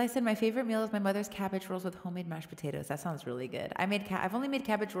 Eli said, my favorite meal is my mother's cabbage rolls with homemade mashed potatoes. That sounds really good. I've only made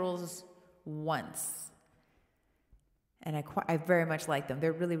cabbage rolls once, and I very much like them.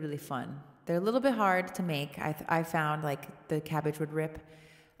 They're really, really fun. They're a little bit hard to make. I found like the cabbage would rip.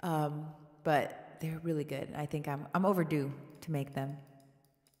 But they're really good. I think I'm overdue to make them.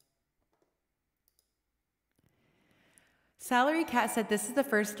 Salary Cat said, this is the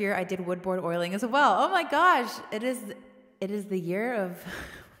first year I did woodboard oiling as well. Oh my gosh, it is the year of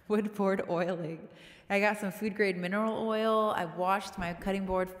woodboard oiling. I got some food grade mineral oil. I washed my cutting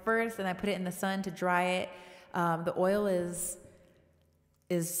board first and I put it in the sun to dry it. The oil is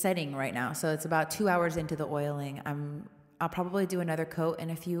setting right now, so it's about 2 hours into the oiling. I'll probably do another coat in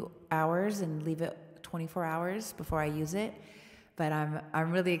a few hours and leave it 24 hours before I use it. But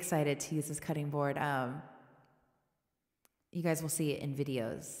I'm really excited to use this cutting board. You guys will see it in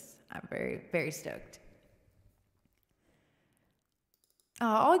videos. I'm very, very stoked.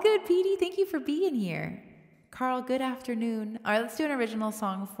 All good, Petey. Thank you for being here. Carl, good afternoon. All right, let's do an original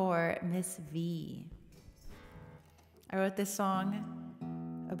song for Miss V. I wrote this song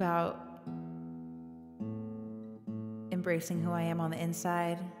about embracing who I am on the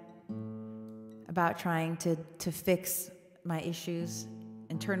inside, about trying to fix my issues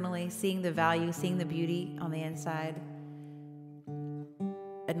internally, seeing the value, seeing the beauty on the inside,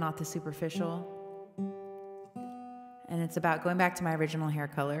 and not the superficial. And it's about going back to my original hair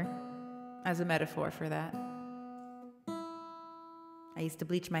color as a metaphor for that. I used to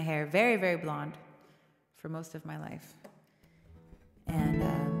bleach my hair very, very blonde for most of my life. And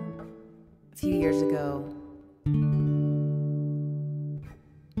a few years ago,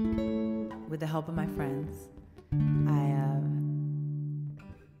 with the help of my friends,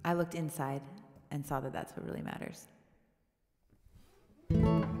 I looked inside and saw that that's what really matters.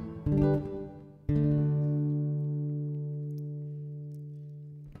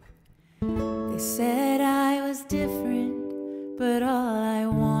 They said I was different, but all I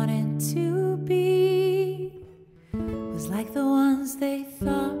wanted to be was like the ones they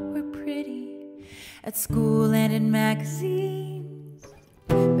thought were pretty at school and in magazines.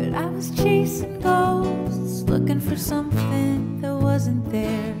 But I was chasing ghosts, looking for something that wasn't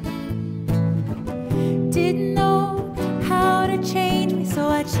there. Didn't know how to change me, so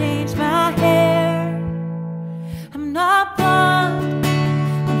I changed my hair. I'm not blonde,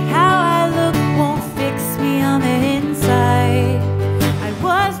 and how I look won't fix me on the inside. I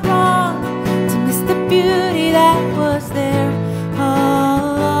was wrong to miss the beauty that was there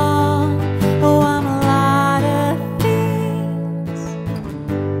all along. Oh, I'm a lot of things,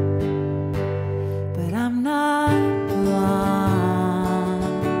 but I'm not blonde.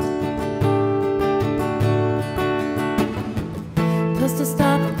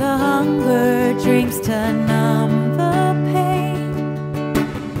 the hunger drinks to numb the pain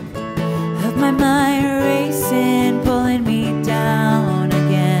of my mind racing, pulling me down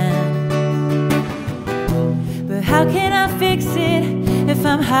again. But how can I fix it if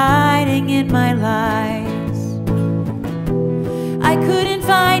I'm hiding in my lies? I couldn't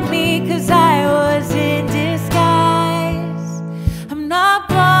find me 'cause I was in disguise. I'm not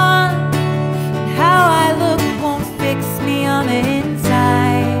blonde, and how I look won't fix me on the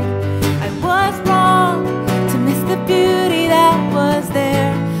inside. I was wrong to miss the beauty that was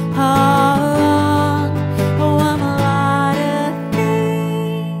there all along. Oh, I'm a lot of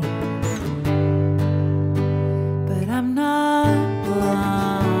things, but I'm not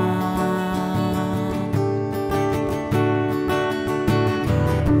blonde.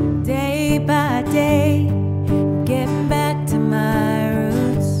 Day by day, getting back to my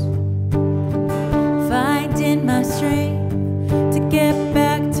roots, finding my strength to get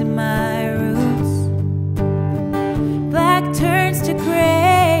back to my roots. Black turns to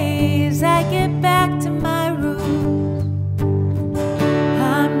gray as I get back to my roots.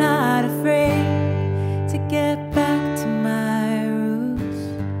 I'm not afraid to get back to my roots.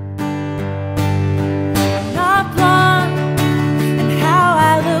 I'm not blonde, and how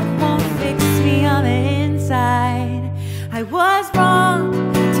I look won't fix me on the inside. I was wrong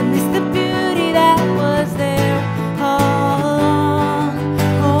to miss the beauty that was there all along.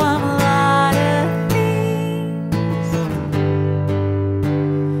 Oh, I'm a lot of things,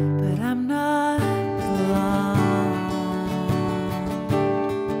 but I'm not blonde.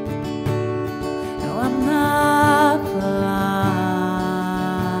 No, I'm not blonde.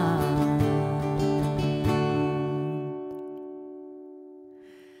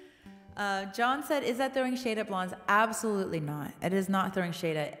 John said, is that throwing shade at blondes? Absolutely not. It is not throwing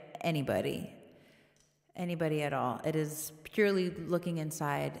shade at anybody at all. It is purely looking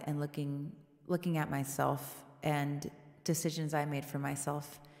inside and looking at myself and decisions I made for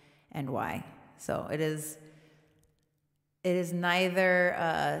myself and why. So it is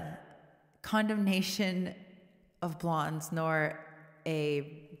neither condemnation of blondes nor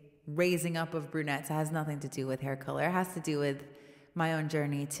a raising up of brunettes. It has nothing to do with hair color. It has to do with my own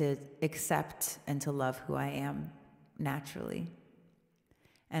journey to accept and to love who I am naturally,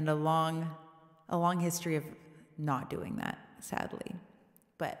 and a long history of not doing that, sadly,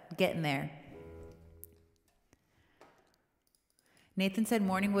 but getting there. Nathan said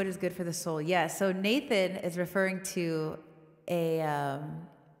morning wood is good for the soul. Yes, so Nathan is referring to a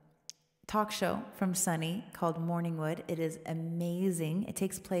talk show from Sunny called Morning Wood. It is amazing. It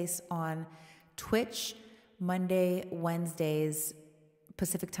takes place on Twitch Monday, Wednesdays,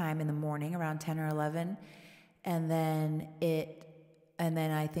 Pacific time in the morning around 10 or 11. And then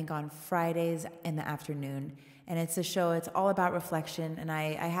I think on Fridays in the afternoon. And it's a show, it's all about reflection. And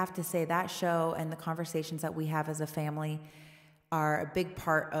I have to say that show and the conversations that we have as a family are a big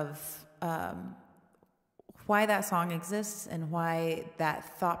part of why that song exists and why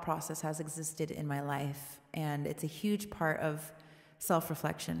that thought process has existed in my life. And it's a huge part of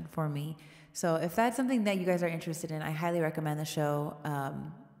self-reflection for me. So if that's something that you guys are interested in, I highly recommend the show.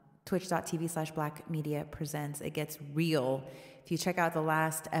 Twitch.tv/blackmedia presents. It gets real. If you check out the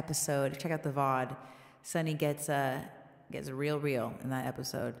last episode, check out the VOD, Sunny gets real in that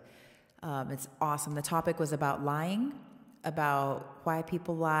episode. It's awesome. The topic was about lying, about why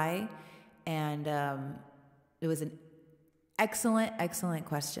people lie, and it was an excellent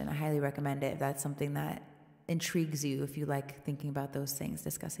question. I highly recommend it if that's something that intrigues you, if you like thinking about those things,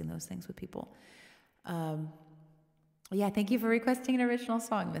 discussing those things with people. Yeah, thank you for requesting an original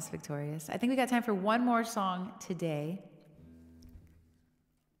song, Miss Victorious. I think we got time for one more song today.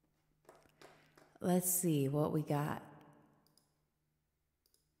 Let's see what we got.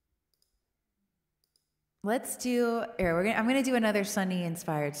 Let's do. I'm gonna do another Sunny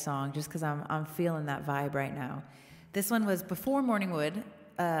inspired song just because I'm feeling that vibe right now. This one was before Morningwood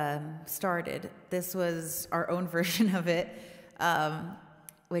started. This was our own version of it,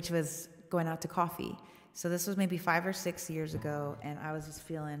 which was Going Out to Coffee. So this was maybe 5 or 6 years ago, and I was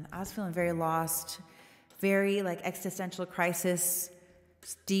feeling very lost, very like existential crisis,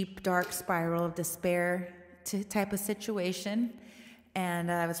 deep dark spiral of despair type of situation.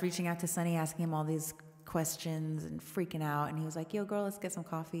 And I was reaching out to Sunny, asking him all these questions and freaking out, and he was like, "Yo, girl, let's get some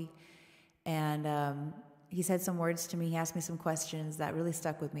coffee." And he said some words to me. He asked me some questions that really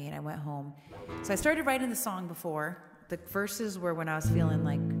stuck with me, and I went home. So I started writing the song before. The verses were when I was feeling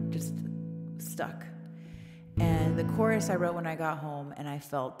like just stuck. And the chorus I wrote when I got home, and I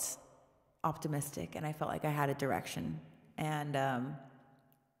felt optimistic, and I felt like I had a direction, and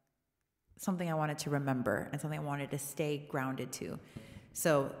something I wanted to remember, and something I wanted to stay grounded to.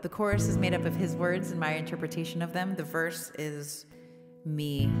 So the chorus is made up of his words and my interpretation of them. The verse is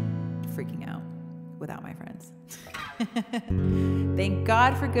me freaking out without my friends. Thank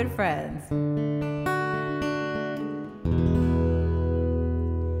God for good friends.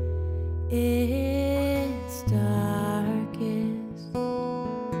 It's darkest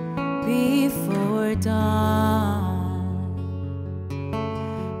before dawn,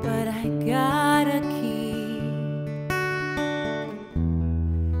 but I gotta keep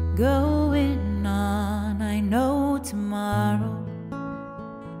going on. I know tomorrow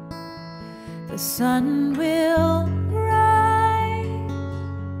the sun will rise,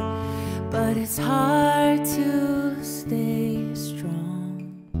 but it's hard to stay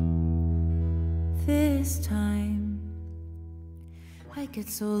strong this time. I get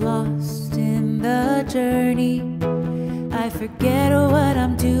so lost in the journey, I forget what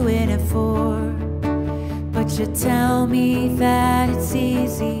I'm doing it for. But you tell me that it's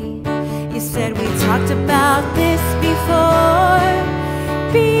easy. You said we talked about this before.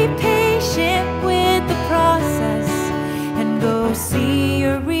 Be patient with the process and go see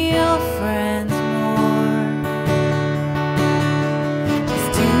your real friends more.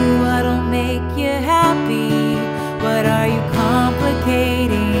 Just do what'll make you happy. What are you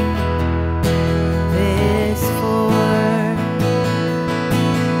complicating this for?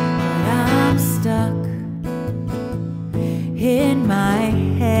 But I'm stuck in my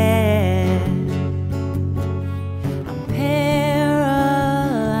head. I'm paralyzed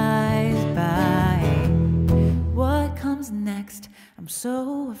by what comes next. I'm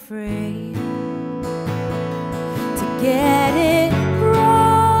so afraid to get it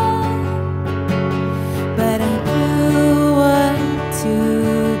wrong, but I knew what to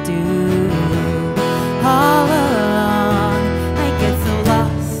do all along. I get so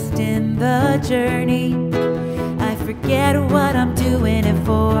lost in the journey, I forget what I'm doing it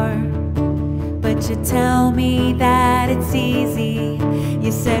for. But you tell me that it's easy.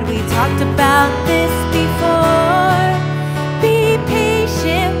 You said we talked about this before. Be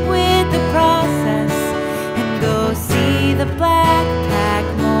patient with the process and go see the black pack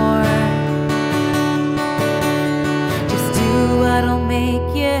more. Just do what'll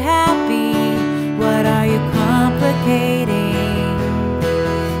make you happy. What are you complicating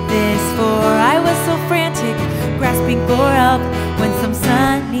this for? I was so frantic, grasping for help, when some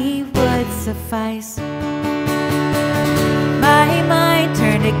sunny would suffice. My mind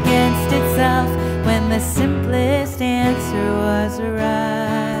turned against itself when the simplest answer was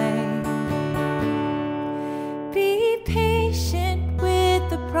right. Be patient with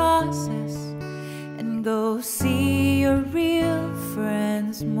the process and go see your real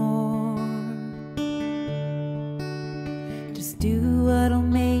friends more. Just do what'll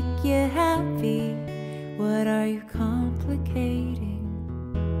make you happy. What are you complicating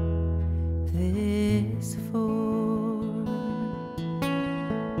this for?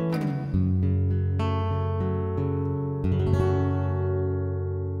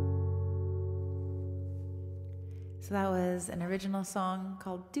 So that was an original song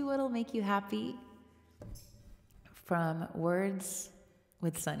called Do What'll Make You Happy from Words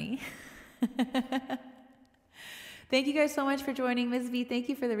with Sunny. Thank you guys so much for joining. Ms. V, thank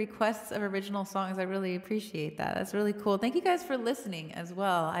you for the requests of original songs. I really appreciate that. That's really cool. Thank you guys for listening as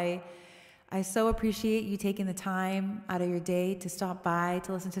well. I so appreciate you taking the time out of your day to stop by,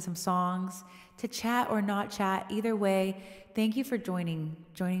 to listen to some songs, to chat or not chat. Either way, thank you for joining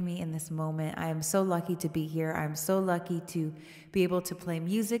me in this moment. I am so lucky to be here. I'm so lucky to be able to play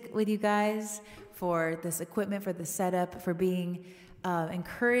music with you guys, for this equipment, for the setup, for being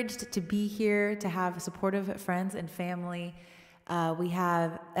encouraged to be here, to have supportive friends and family. I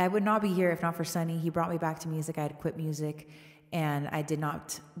would not be here if not for Sunny. He brought me back to music. I had quit music and I did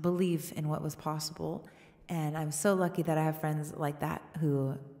not believe in what was possible. And I'm so lucky that I have friends like that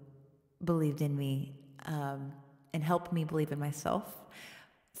who believed in me and helped me believe in myself.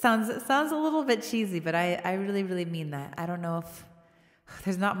 Sounds a little bit cheesy, but I really, really mean that. I don't know if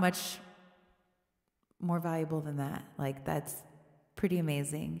there's not much more valuable than that. Like, that's pretty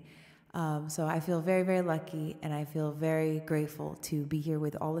amazing. So I feel very, very lucky, and I feel very grateful to be here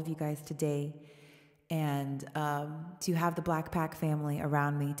with all of you guys today, and to have the Black Pack family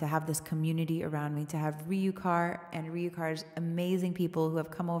around me, to have this community around me, to have Ryukar and Ryukar's amazing people who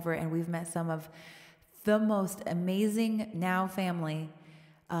have come over, and we've met some of the most amazing now family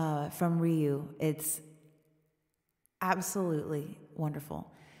from Ryu. It's absolutely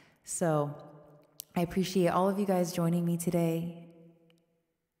wonderful. So I appreciate all of you guys joining me today.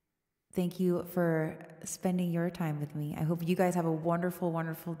 Thank you for spending your time with me. I hope you guys have a wonderful,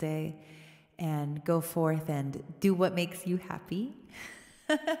 wonderful day, and go forth and do what makes you happy.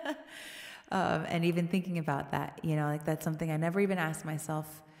 And even thinking about that, you know, like that's something I never even asked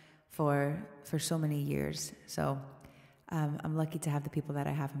myself for so many years. So I'm lucky to have the people that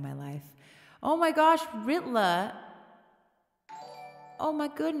I have in my life. Oh my gosh, Ritla. Oh my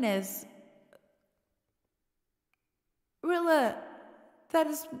goodness. Ritla,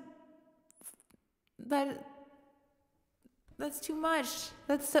 that's too much.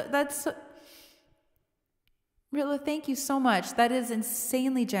 Ritla, thank you so much. That is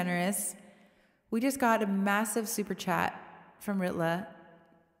insanely generous. We just got a massive super chat from Ritla.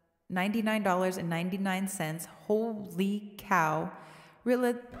 $99.99. Holy cow.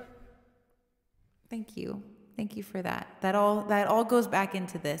 Ritla, thank you. Thank you for that. That all goes back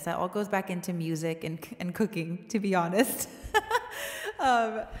into this. That all goes back into music and cooking, to be honest.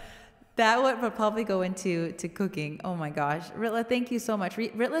 That would probably go into cooking. Oh my gosh. Ritla, thank you so much.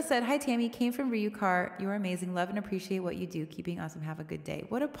 Ritla said, "Hi Tammy, came from Ryukar. You are amazing. Love and appreciate what you do. Keeping awesome. Have a good day."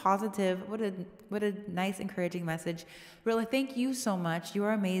 What a positive, what a nice, encouraging message. Ritla, thank you so much. You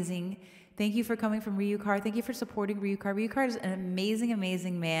are amazing. Thank you for coming from Ryukar. Thank you for supporting Ryukar. Ryukar is an amazing,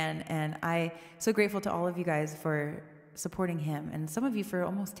 amazing man. And I'm so grateful to all of you guys for supporting him. And some of you for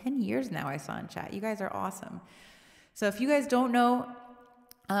almost 10 years now, I saw in chat. You guys are awesome. So if you guys don't know,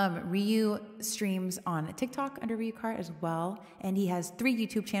 Ryu streams on TikTok under Ryukar as well. And he has 3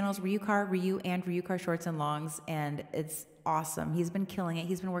 YouTube channels, Ryukar, Ryu, and Ryukar Shorts and Longs. And it's awesome. He's been killing it.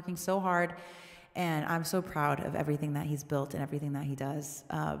 He's been working so hard. And I'm so proud of everything that he's built and everything that he does.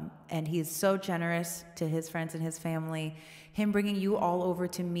 And he's so generous to his friends and his family. Him bringing you all over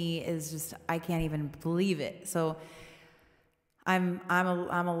to me is just, I can't even believe it. So I'm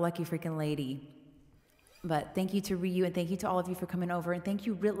a lucky freaking lady. But thank you to Ryu, and thank you to all of you for coming over. And thank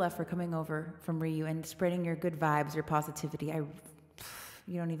you, Ritla, for coming over from Ryu and spreading your good vibes, your positivity.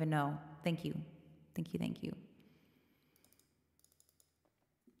 You don't even know. Thank you. Thank you, thank you.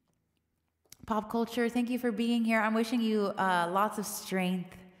 Pop Culture, thank you for being here. I'm wishing you lots of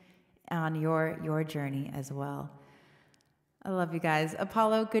strength on your journey as well. I love you guys.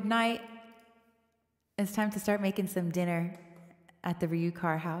 Apollo, good night. It's time to start making some dinner at the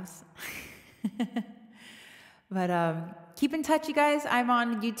Ryukar house. But keep in touch, you guys. I'm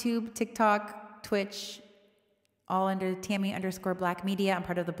on YouTube, TikTok, Twitch, all under Tammy_Black_Media. I'm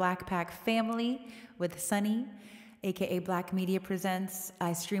part of the Black Pack family with Sunny, aka Black Media Presents.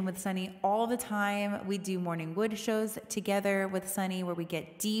 I stream with Sunny all the time. We do morning wood shows together with Sunny where we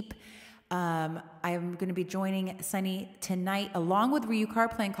get deep. I'm going to be joining Sunny tonight along with Ryukar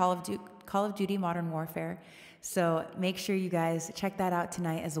playing Call of Duty Modern Warfare. So make sure you guys check that out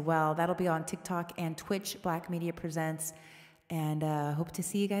tonight as well. That'll be on TikTok and Twitch, Black Media Presents. And hope to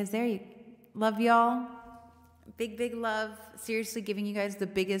see you guys there. Love y'all. Big, big love. Seriously, giving you guys the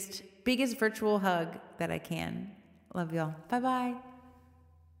biggest virtual hug that I can. Love y'all. Bye-bye.